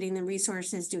 getting them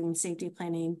resources, doing safety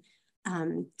planning.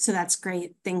 So that's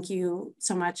great. Thank you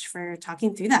so much for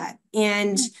talking through that.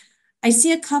 And I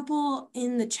see a couple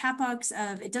in the chat box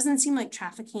of, it doesn't seem like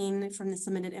trafficking from this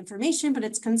limited information, but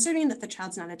it's concerning that the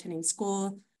child's not attending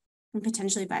school and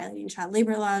potentially violating child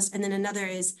labor laws. And then another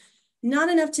is not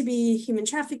enough to be human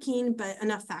trafficking, but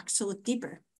enough facts to look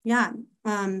deeper. Yeah,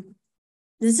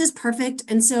 this is perfect.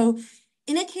 And so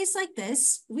in a case like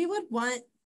this, we would want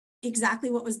exactly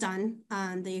what was done,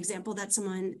 the example that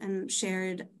someone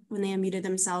shared when they unmuted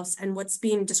themselves and what's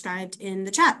being described in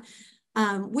the chat.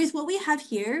 With what we have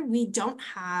here, we don't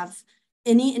have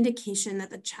any indication that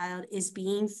the child is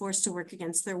being forced to work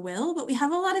against their will, but we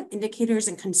have a lot of indicators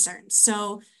and concerns.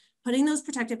 So putting those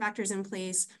protective factors in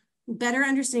place, better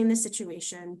understanding the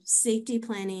situation, safety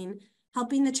planning,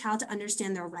 helping the child to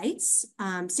understand their rights,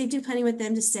 safety planning with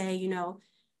them to say, you know,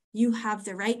 you have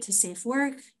the right to safe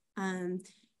work.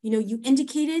 You know, you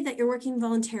indicated that you're working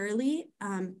voluntarily,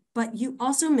 but you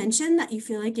also mentioned that you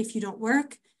feel like if you don't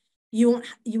work, you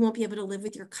won't be able to live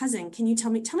with your cousin. Can you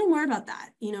tell me more about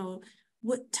that? You know,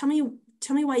 tell me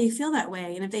why you feel that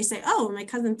way. And if they say, oh, my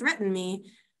cousin threatened me,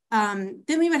 then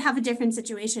we would have a different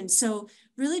situation. So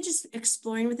really just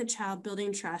exploring with the child,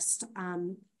 building trust.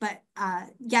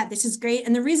 Yeah, this is great.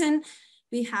 And the reason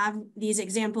we have these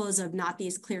examples of not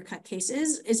these clear-cut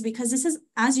cases is because this is,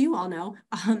 as you all know,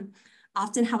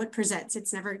 often how it presents.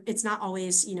 It's not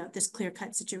always, you know, this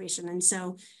clear-cut situation. And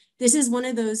so this is one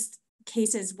of those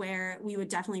cases where we would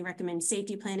definitely recommend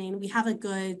safety planning. We have a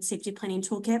good safety planning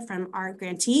toolkit from our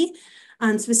grantee,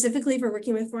 specifically for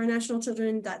working with foreign national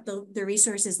children, that the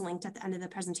resource is linked at the end of the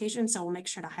presentation. So we'll make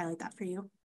sure to highlight that for you.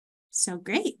 So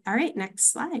great. All right,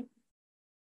 next slide.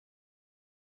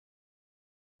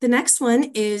 The next one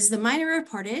is the minor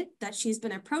reported that she's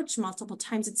been approached multiple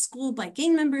times at school by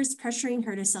gang members pressuring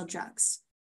her to sell drugs.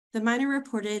 The minor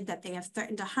reported that they have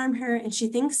threatened to harm her and she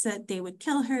thinks that they would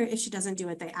kill her if she doesn't do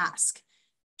what they ask.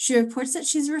 She reports that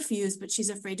she's refused, but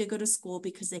she's afraid to go to school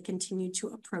because they continue to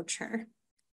approach her.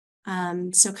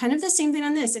 So kind of the same thing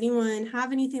on this. Anyone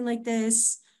have anything like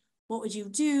this? What would you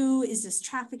do? Is this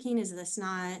trafficking? Is this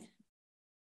not?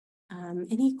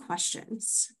 Any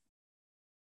questions?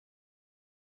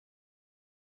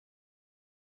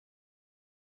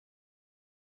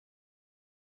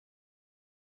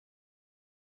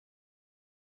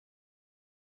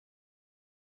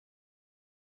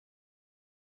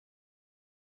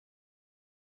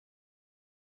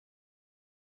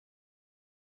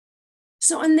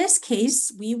 So in this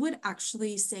case, we would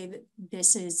actually say that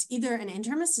this is either an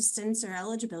interim assistance or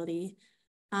eligibility,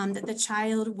 that the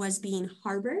child was being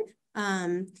harbored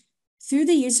through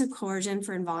the use of coercion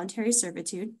for involuntary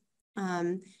servitude.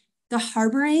 The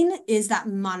harboring is that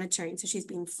monitoring. So she's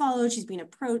being followed, she's being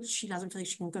approached, she doesn't feel like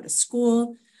she can go to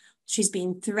school, she's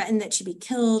being threatened that she'd be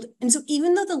killed. And so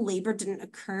even though the labor didn't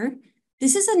occur,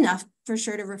 this is enough for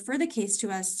sure to refer the case to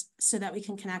us so that we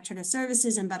can connect her to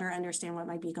services and better understand what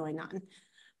might be going on,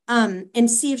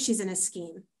 and see if she's in a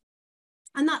scheme.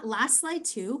 On that last slide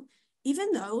too,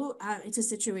 even though it's a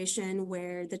situation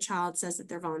where the child says that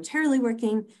they're voluntarily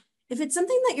working, if it's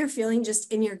something that you're feeling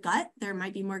just in your gut, there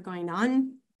might be more going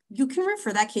on, you can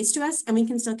refer that case to us and we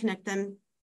can still connect them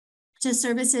to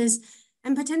services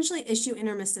and potentially issue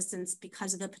interim assistance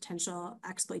because of the potential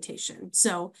exploitation.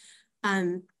 So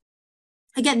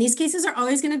again, these cases are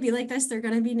always going to be like this. They're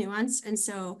going to be nuanced. And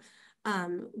so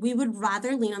we would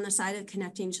rather lean on the side of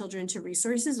connecting children to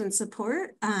resources and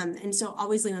support. And so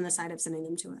always lean on the side of sending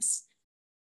them to us.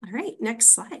 All right, next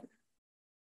slide.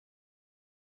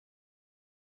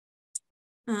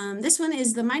 This one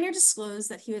is the minor disclosed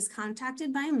that he was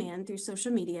contacted by a man through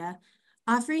social media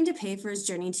offering to pay for his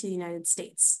journey to the United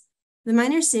States. The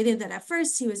minor stated that at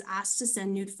first he was asked to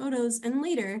send nude photos and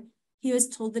later he was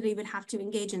told that he would have to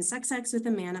engage in sex acts with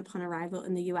a man upon arrival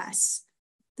in the US.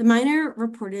 The minor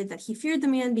reported that he feared the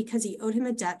man because he owed him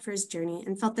a debt for his journey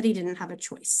and felt that he didn't have a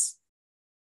choice.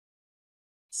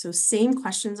 So same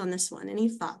questions on this one. Any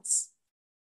thoughts?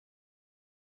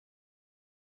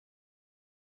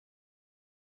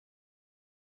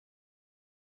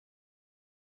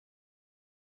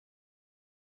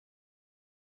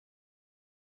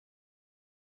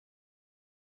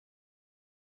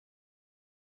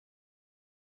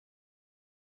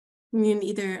 You can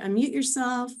either unmute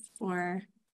yourself or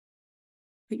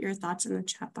put your thoughts in the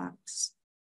chat box.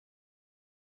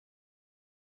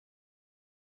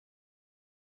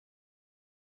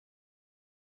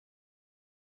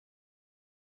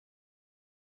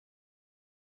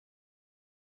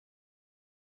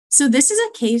 So this is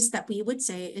a case that we would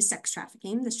say is sex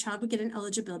trafficking. This child would get an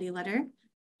eligibility letter.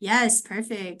 Yes,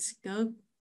 perfect. Go,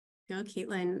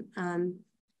 Caitlin.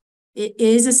 It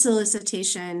is a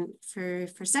solicitation for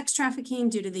sex trafficking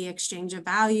due to the exchange of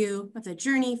value of the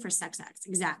journey for sex acts.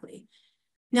 Exactly.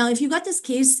 Now, if you got this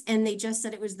case and they just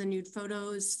said it was the nude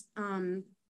photos and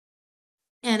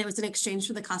it was an exchange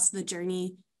for the cost of the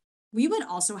journey, we would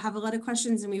also have a lot of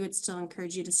questions and we would still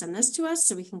encourage you to send this to us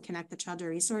so we can connect the child to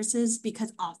resources,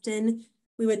 because often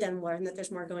we would then learn that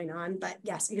there's more going on. But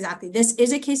yes, exactly. This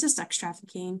is a case of sex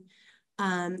trafficking.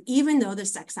 even though the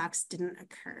sex acts didn't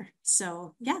occur.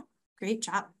 So yeah, great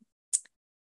job.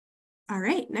 All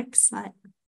right, next slide.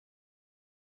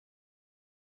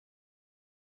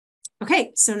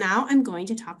 Okay, so now I'm going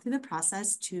to talk through the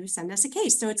process to send us a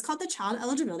case. So it's called the child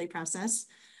eligibility process.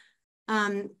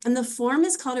 And the form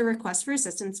is called a request for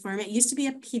assistance form. It used to be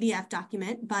a PDF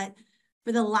document, but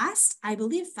for the last, I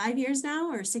believe, 5 years now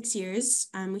or 6 years,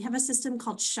 we have a system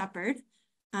called Shepherd,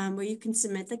 where you can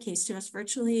submit the case to us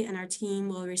virtually and our team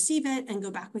will receive it and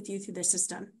go back with you through the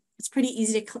system. It's pretty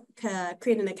easy to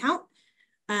create an account.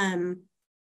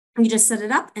 You just set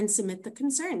it up and submit the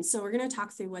concerns. So we're going to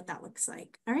talk through what that looks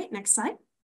like. All right, next slide.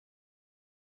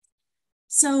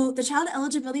 So the child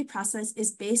eligibility process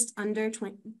is based under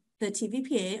the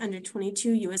TVPA under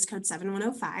 22 U.S. Code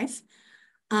 7105.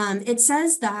 It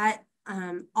says that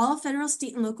all federal,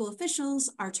 state, and local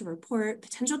officials are to report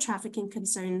potential trafficking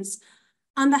concerns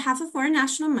on behalf of foreign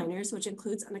national minors, which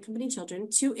includes unaccompanied children,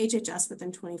 to HHS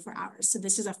within 24 hours. So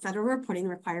this is a federal reporting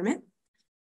requirement.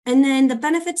 And then the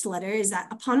benefits letter is that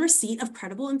upon receipt of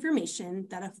credible information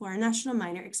that a foreign national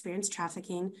minor experienced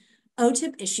trafficking,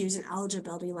 OTIP issues an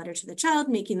eligibility letter to the child,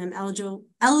 making them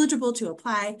eligible to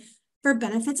apply for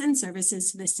benefits and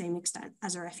services to the same extent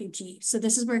as a refugee. So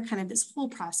this is where kind of this whole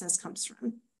process comes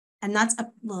from. And that's a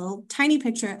little tiny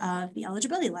picture of the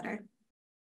eligibility letter.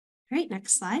 All right,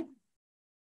 next slide.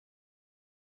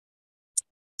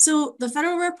 So the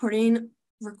federal reporting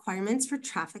requirements for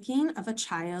trafficking of a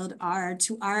child are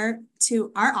to our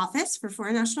office for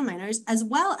foreign national minors, as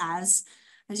well as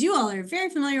you all are very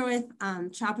familiar with,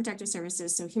 Child Protective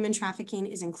Services. So human trafficking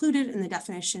is included in the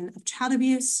definition of child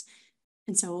abuse.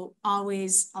 And so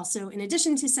always also, in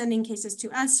addition to sending cases to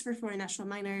us for foreign national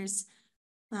minors,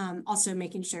 also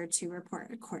making sure to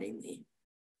report accordingly.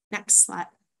 Next slide.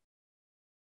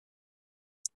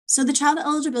 So the child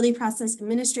eligibility process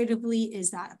administratively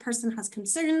is that a person has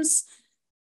concerns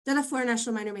that a foreign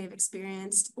national minor may have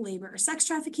experienced labor or sex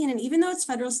trafficking. And even though it's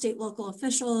federal, state, local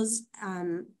officials,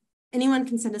 anyone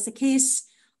can send us a case.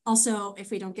 Also,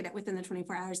 if we don't get it within the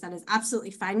 24 hours, that is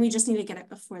absolutely fine. We just need to get it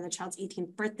before the child's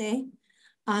 18th birthday.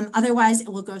 Otherwise, it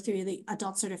will go through the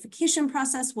adult certification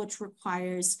process, which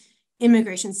requires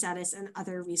immigration status and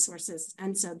other resources.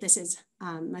 And so this is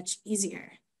much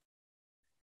easier.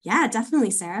 Yeah,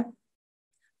 definitely, Sarah.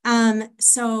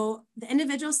 So the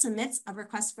individual submits a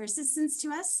request for assistance to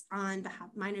us on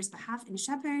minor's behalf in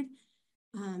Shepherd,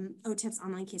 OTIP's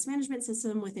online case management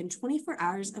system, within 24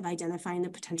 hours of identifying the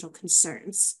potential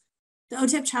concerns. The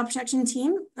OTIP child protection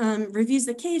team reviews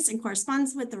the case and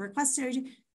corresponds with the requester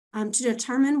to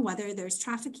determine whether there's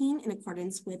trafficking in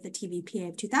accordance with the TVPA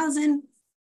of 2000.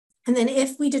 And then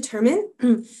if we determine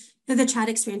that the child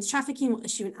experienced trafficking, we'll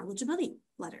issue an eligibility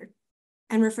letter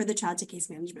and refer the child to case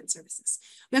management services.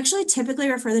 We actually typically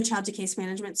refer the child to case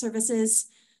management services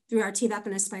through our TVAP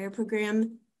and Aspire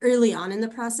program early on in the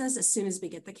process, as soon as we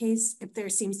get the case, if there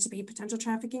seems to be potential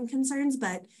trafficking concerns,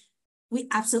 but we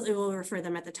absolutely will refer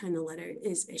them at the time the letter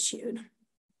is issued.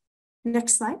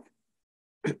 Next slide.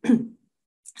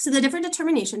 So the different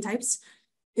determination types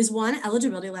is one,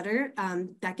 eligibility letter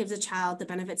that gives a child the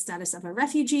benefit status of a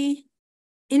refugee.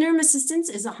 Interim assistance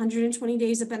is 120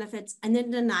 days of benefits, and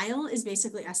then denial is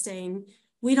basically us saying,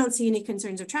 we don't see any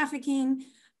concerns of trafficking.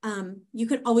 You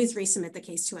could always resubmit the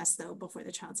case to us though before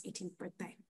the child's 18th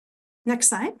birthday. Next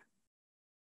slide.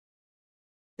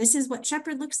 This is what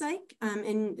Shepherd looks like.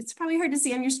 And it's probably hard to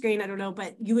see on your screen, I don't know,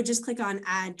 but you would just click on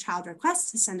add child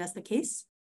request to send us the case.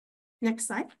 Next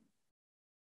slide.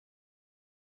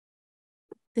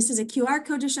 This is a QR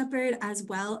code to Shepherd, as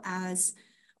well as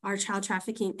our child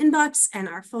trafficking inbox and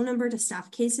our phone number to staff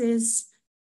cases.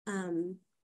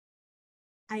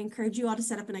 I encourage you all to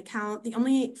set up an account. The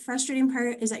only frustrating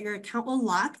part is that your account will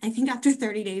lock, I think, after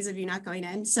 30 days of you not going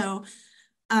in. So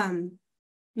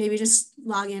maybe just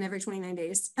log in every 29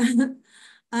 days.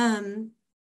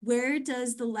 Where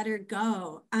does the letter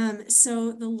go?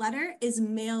 So the letter is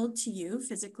mailed to you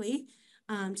physically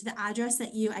to the address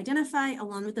that you identify,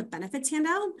 along with the benefits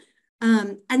handout.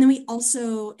 And then we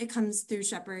also, it comes through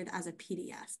Shepherd as a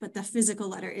PDF, but the physical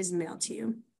letter is mailed to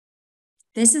you.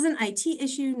 This is an IT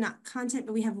issue, not content,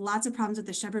 but we have lots of problems with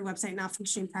the Shepherd website not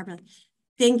functioning properly.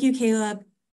 Thank you, Caleb.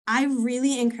 I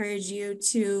really encourage you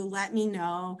to let me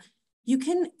know. You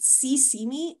can CC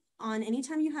me on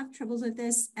anytime you have troubles with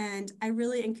this, and I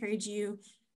really encourage you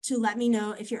to let me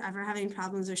know if you're ever having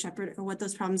problems with Shepherd or what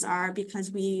those problems are,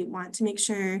 because we want to make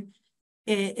sure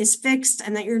it is fixed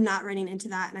and that you're not running into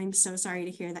that. And I'm so sorry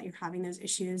to hear that you're having those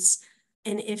issues.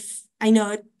 And if I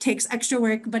know it takes extra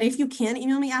work, but if you can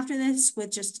email me after this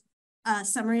with just a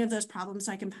summary of those problems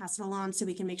so I can pass it along so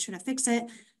we can make sure to fix it,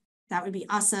 that would be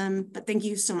awesome. But thank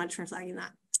you so much for flagging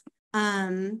that.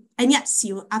 And yes,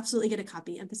 you will absolutely get a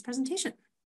copy of this presentation.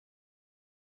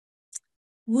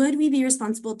 Would we be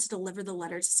responsible to deliver the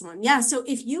letter to someone? Yeah, so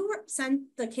if you sent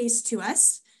the case to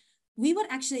us, we would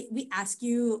actually, we ask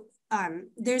you,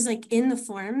 there's like in the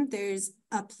form, there's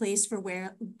a place for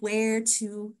where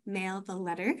to mail the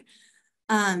letter.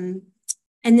 And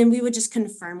then we would just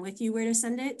confirm with you where to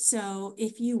send it. So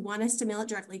if you want us to mail it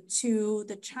directly to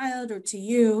the child or to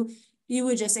you, you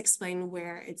would just explain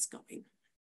where it's going.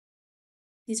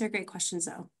 These are great questions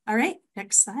though. All right,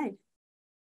 next slide.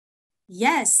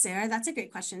 Yes, Sarah, that's a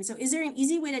great question. So is there an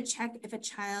easy way to check if a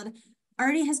child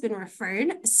already has been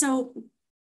referred? So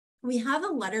we have a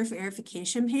letter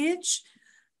verification page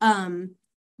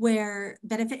where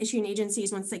benefit issuing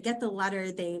agencies, once they get the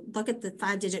letter, they look at the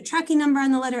 5-digit tracking number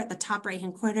on the letter at the top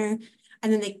right-hand corner,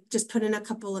 and then they just put in a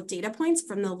couple of data points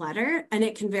from the letter, and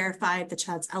it can verify if the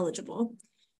child's eligible.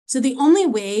 So the only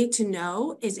way to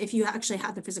know is if you actually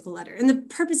have the physical letter. And the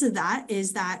purpose of that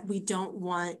is that we don't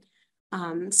want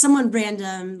someone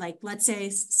random, like let's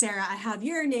say, Sarah, I have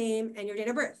your name and your date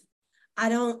of birth.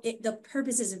 The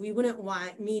purpose is we wouldn't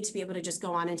want me to be able to just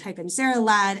go on and type in Sarah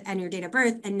Ladd and your date of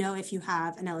birth and know if you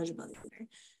have an eligibility letter.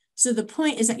 So the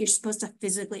point is that you're supposed to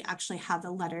physically actually have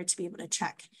the letter to be able to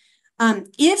check.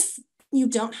 If you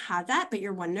don't have that, but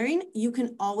you're wondering, you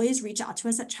can always reach out to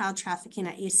us at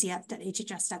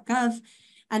childtrafficking@acf.hhs.gov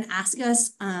and ask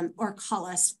us or call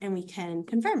us and we can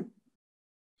confirm.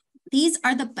 These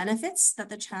are the benefits that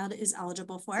the child is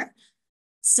eligible for.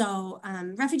 So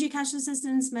refugee cash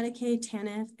assistance, Medicaid,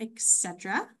 TANF,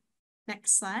 etc.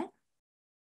 Next slide.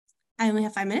 I only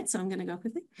have 5 minutes, so I'm going to go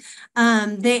quickly.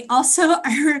 They also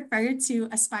are referred to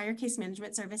Aspire Case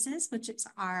Management Services, which is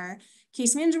our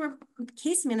case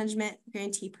management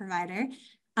grantee provider,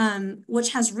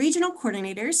 which has regional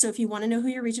coordinators. So if you want to know who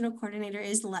your regional coordinator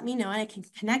is, let me know. I can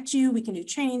connect you. We can do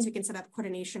trainings. We can set up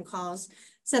coordination calls,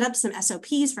 set up some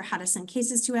SOPs for how to send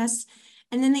cases to us.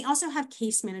 And then they also have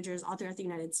case managers all throughout the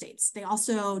United States. They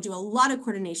also do a lot of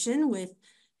coordination with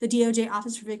the DOJ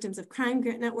Office for Victims of Crime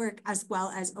Grant Network, as well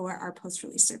as ORR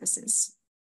post-release services.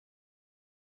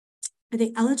 Are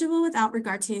they eligible without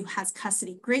regard to who has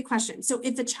custody? Great question. So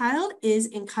if the child is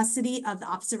in custody of the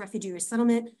Office of Refugee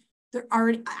Resettlement, they're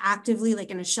already actively like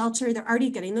in a shelter, they're already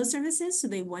getting those services, so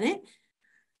they wouldn't.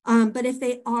 But if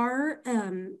they are,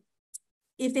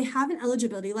 if they have an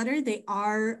eligibility letter, they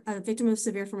are a victim of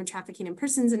severe form of trafficking in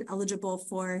persons and eligible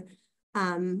for,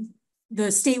 the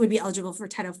state would be eligible for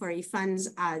Title IV funds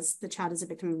as the child is a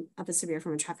victim of a severe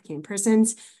form of trafficking in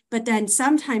persons. But then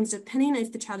sometimes, depending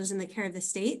if the child is in the care of the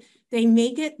state, they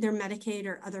may get their Medicaid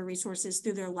or other resources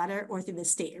through their letter or through the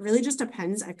state. It really just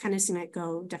depends. I've kind of seen it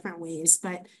go different ways.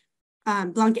 But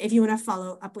Blanca, if you want to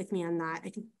follow up with me on that,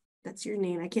 I think that's your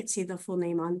name. I can't see the full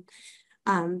name on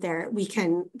there. We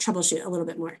can troubleshoot a little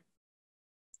bit more.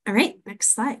 All right,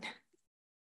 next slide.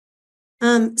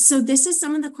 So this is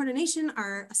some of the coordination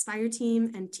our Aspire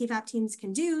team and TVAP teams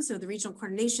can do. So the regional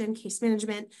coordination, case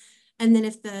management, and then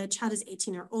if the child is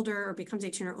 18 or older or becomes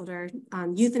 18 or older,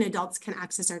 youth and adults can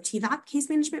access our TVAP case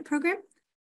management program.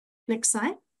 Next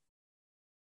slide.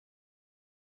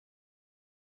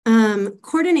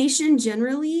 Coordination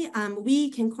generally, we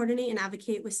can coordinate and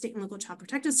advocate with state and local child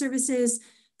protective services,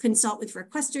 consult with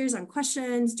requesters on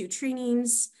questions, do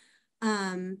trainings.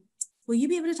 Will you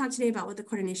be able to talk today about what the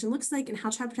coordination looks like and how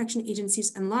child protection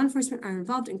agencies and law enforcement are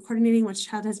involved in coordinating once a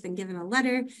child has been given a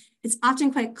letter? It's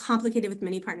often quite complicated with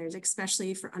many partners,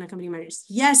 especially for unaccompanied minors.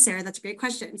 Yes, Sarah, that's a great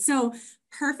question. So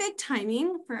perfect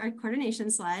timing for our coordination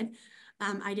slide.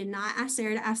 I did not ask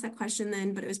Sarah to ask that question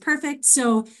then, but it was perfect.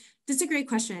 So this is a great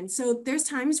question. So there's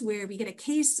times where we get a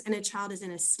case and a child is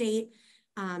in a state,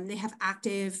 they have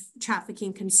active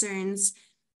trafficking concerns,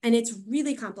 and it's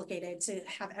really complicated to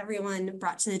have everyone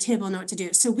brought to the table and know what to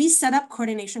do. So we set up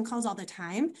coordination calls all the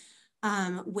time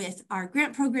with our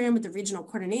grant program, with the regional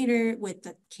coordinator, with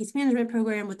the case management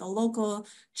program, with the local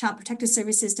child protective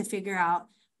services to figure out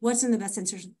what's in the best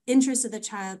interest of the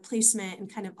child, placement,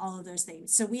 and kind of all of those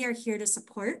things. So we are here to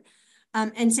support.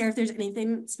 And Sarah, if there's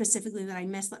anything specifically that I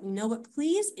missed, let me know. But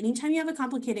please, anytime you have a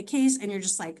complicated case and you're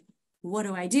just like, what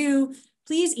do I do?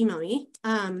 Please email me.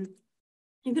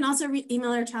 You can also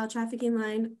email our child trafficking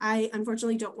line. I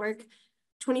unfortunately don't work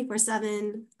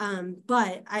 24/7,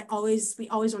 but we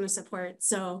always want to support.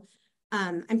 So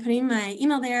I'm putting my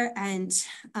email there, and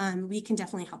we can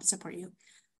definitely help support you.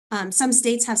 Some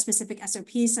states have specific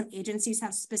SOPs. Some agencies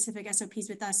have specific SOPs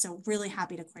with us. So really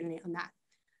happy to coordinate on that.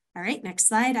 All right, next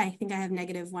slide. I think I have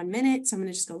 -1 minute, so I'm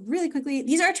going to just go really quickly.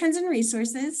 These are trends and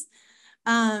resources.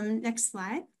 Next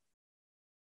slide.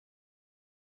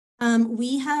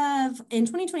 We have, in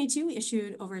 2022, we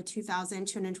issued over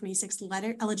 2,226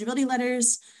 eligibility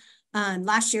letters.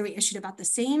 Last year, we issued about the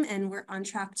same, and we're on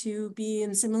track to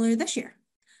be similar this year.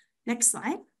 Next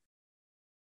slide.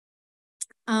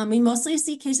 We mostly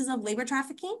see cases of labor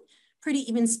trafficking, pretty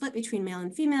even split between male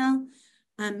and female,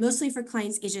 mostly for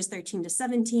clients ages 13 to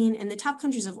 17. And the top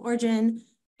countries of origin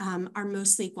are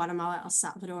mostly Guatemala, El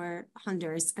Salvador,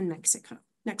 Honduras, and Mexico.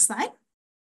 Next slide.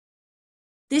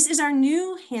 This is our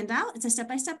new handout. It's a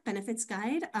step-by-step benefits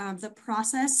guide. The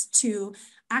process to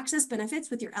access benefits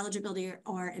with your eligibility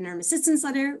or interim assistance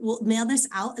letter. We'll mail this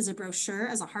out as a brochure,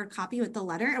 as a hard copy with the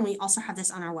letter, and we also have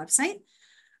this on our website.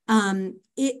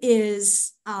 It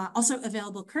is also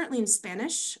available currently in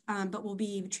Spanish, but will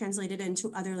be translated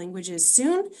into other languages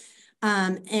soon.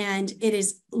 And it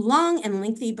is long and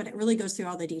lengthy, but it really goes through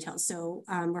all the details. So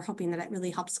we're hoping that it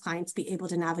really helps clients be able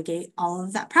to navigate all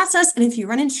of that process. And if you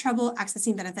run into trouble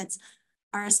accessing benefits,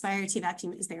 our Aspire TVAC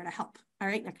team is there to help. All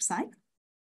right, next slide.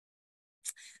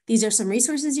 These are some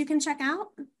resources you can check out.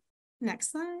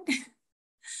 Next slide.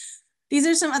 These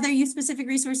are some other youth-specific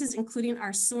resources, including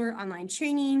our SOAR online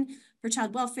training for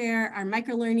child welfare, our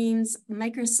microlearnings,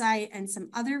 microsite, and some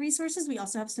other resources. We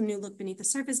also have some new Look Beneath the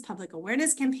Surface public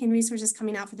awareness campaign resources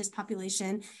coming out for this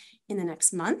population in the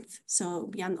next month. So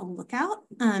be on the lookout.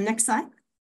 Next slide.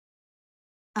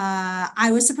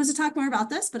 I was supposed to talk more about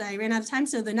this, but I ran out of time.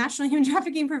 So the National Human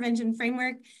Trafficking Prevention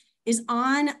Framework is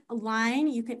online.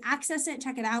 You can access it,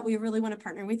 check it out. We really want to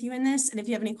partner with you in this. And if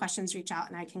you have any questions, reach out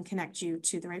and I can connect you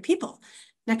to the right people.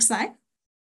 Next slide.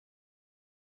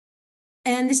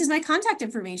 And this is my contact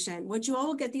information, which you all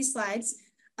will get these slides.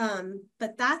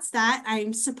 But that's that.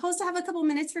 I'm supposed to have a couple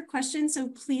minutes for questions, so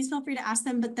please feel free to ask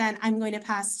them. But then I'm going to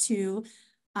pass to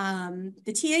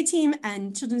the TA team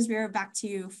and Children's Bureau back to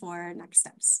you for next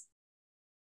steps.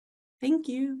 Thank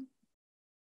you.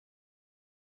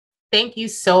 Thank you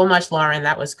so much, Lauren.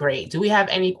 That was great. Do we have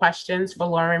any questions for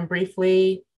Lauren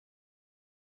briefly?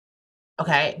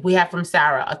 Okay, we have from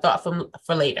Sarah, a thought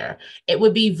for later. It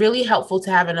would be really helpful to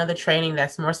have another training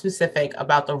that's more specific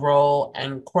about the role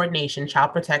and coordination,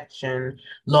 child protection,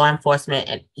 law enforcement,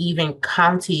 and even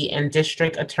county and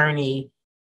district attorney,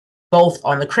 both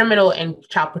on the criminal and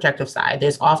child protective side.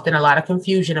 There's often a lot of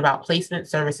confusion about placement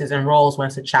services and roles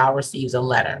once a child receives a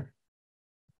letter.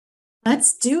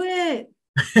 Let's do it.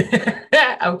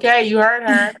 Okay, you heard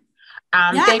her.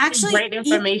 Yeah, thank actually, you. Great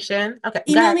information. Okay,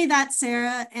 email me that,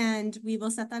 Sarah, and we will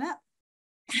set that up.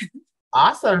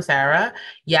 Awesome, Sarah.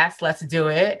 Yes, let's do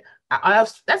it.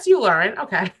 That's you, Lauren.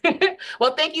 Okay.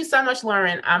 Well, thank you so much,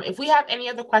 Lauren. If we have any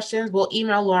other questions, we'll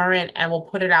email Lauren and we'll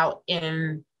put it out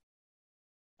in.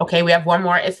 Okay, we have one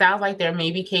more. It sounds like there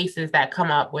may be cases that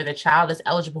come up where the child is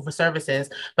eligible for services,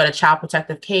 but a child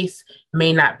protective case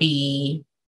may not be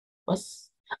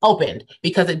opened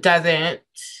because it doesn't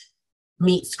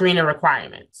meet screening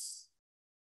requirements.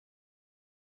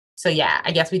 So yeah,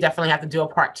 I guess we definitely have to do a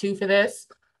part 2 for this.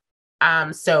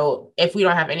 So if we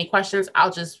don't have any questions,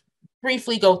 I'll just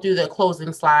briefly go through the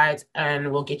closing slides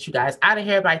and we'll get you guys out of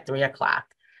here by 3 o'clock.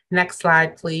 Next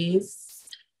slide, please.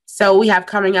 So we have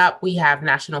coming up, we have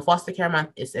National Foster Care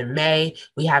Month. It's in May.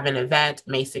 We have an event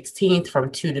May 16th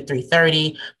from 2 to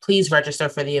 3:30. Please register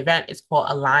for the event. It's called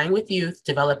Align with Youth,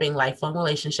 Developing Lifelong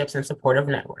Relationships and Supportive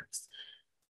Networks.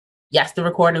 Yes, the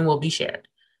recording will be shared.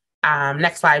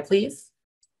 Next slide, please.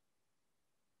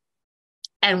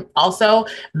 And also,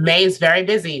 May is very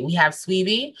busy. We have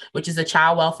SWEBE, which is a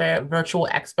Child Welfare Virtual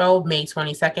Expo, May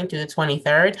 22nd through the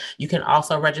 23rd. You can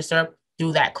also register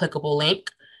through that clickable link.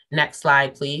 Next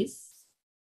slide, please.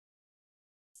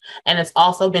 And it's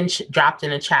also been dropped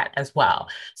in a chat as well.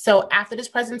 So after this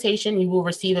presentation, you will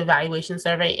receive an evaluation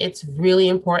survey. It's really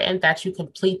important that you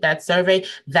complete that survey.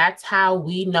 That's how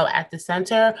we know at the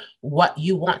center what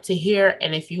you want to hear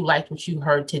and if you liked what you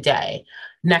heard today.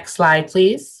 Next slide,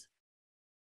 please.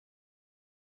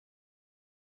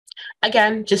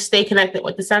 Again, just stay connected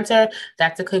with the center.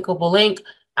 That's a clickable link.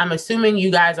 I'm assuming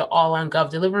you guys are all on Gov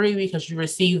Delivery because you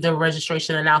received the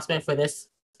registration announcement for this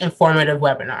informative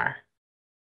webinar.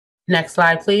 Next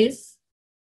slide, please.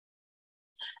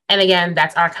 And again,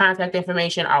 that's our contact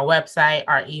information, our website,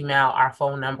 our email, our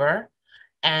phone number.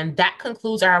 And that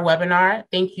concludes our webinar.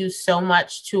 Thank you so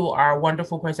much to our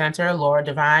wonderful presenter, Lauren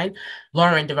Devine,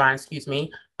 excuse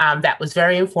me. That was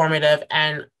very informative.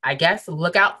 And I guess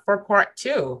look out for part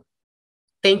 2.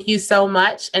 Thank you so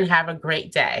much and have a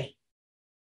great day.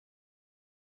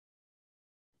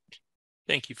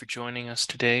 Thank you for joining us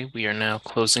today. We are now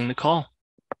closing the call.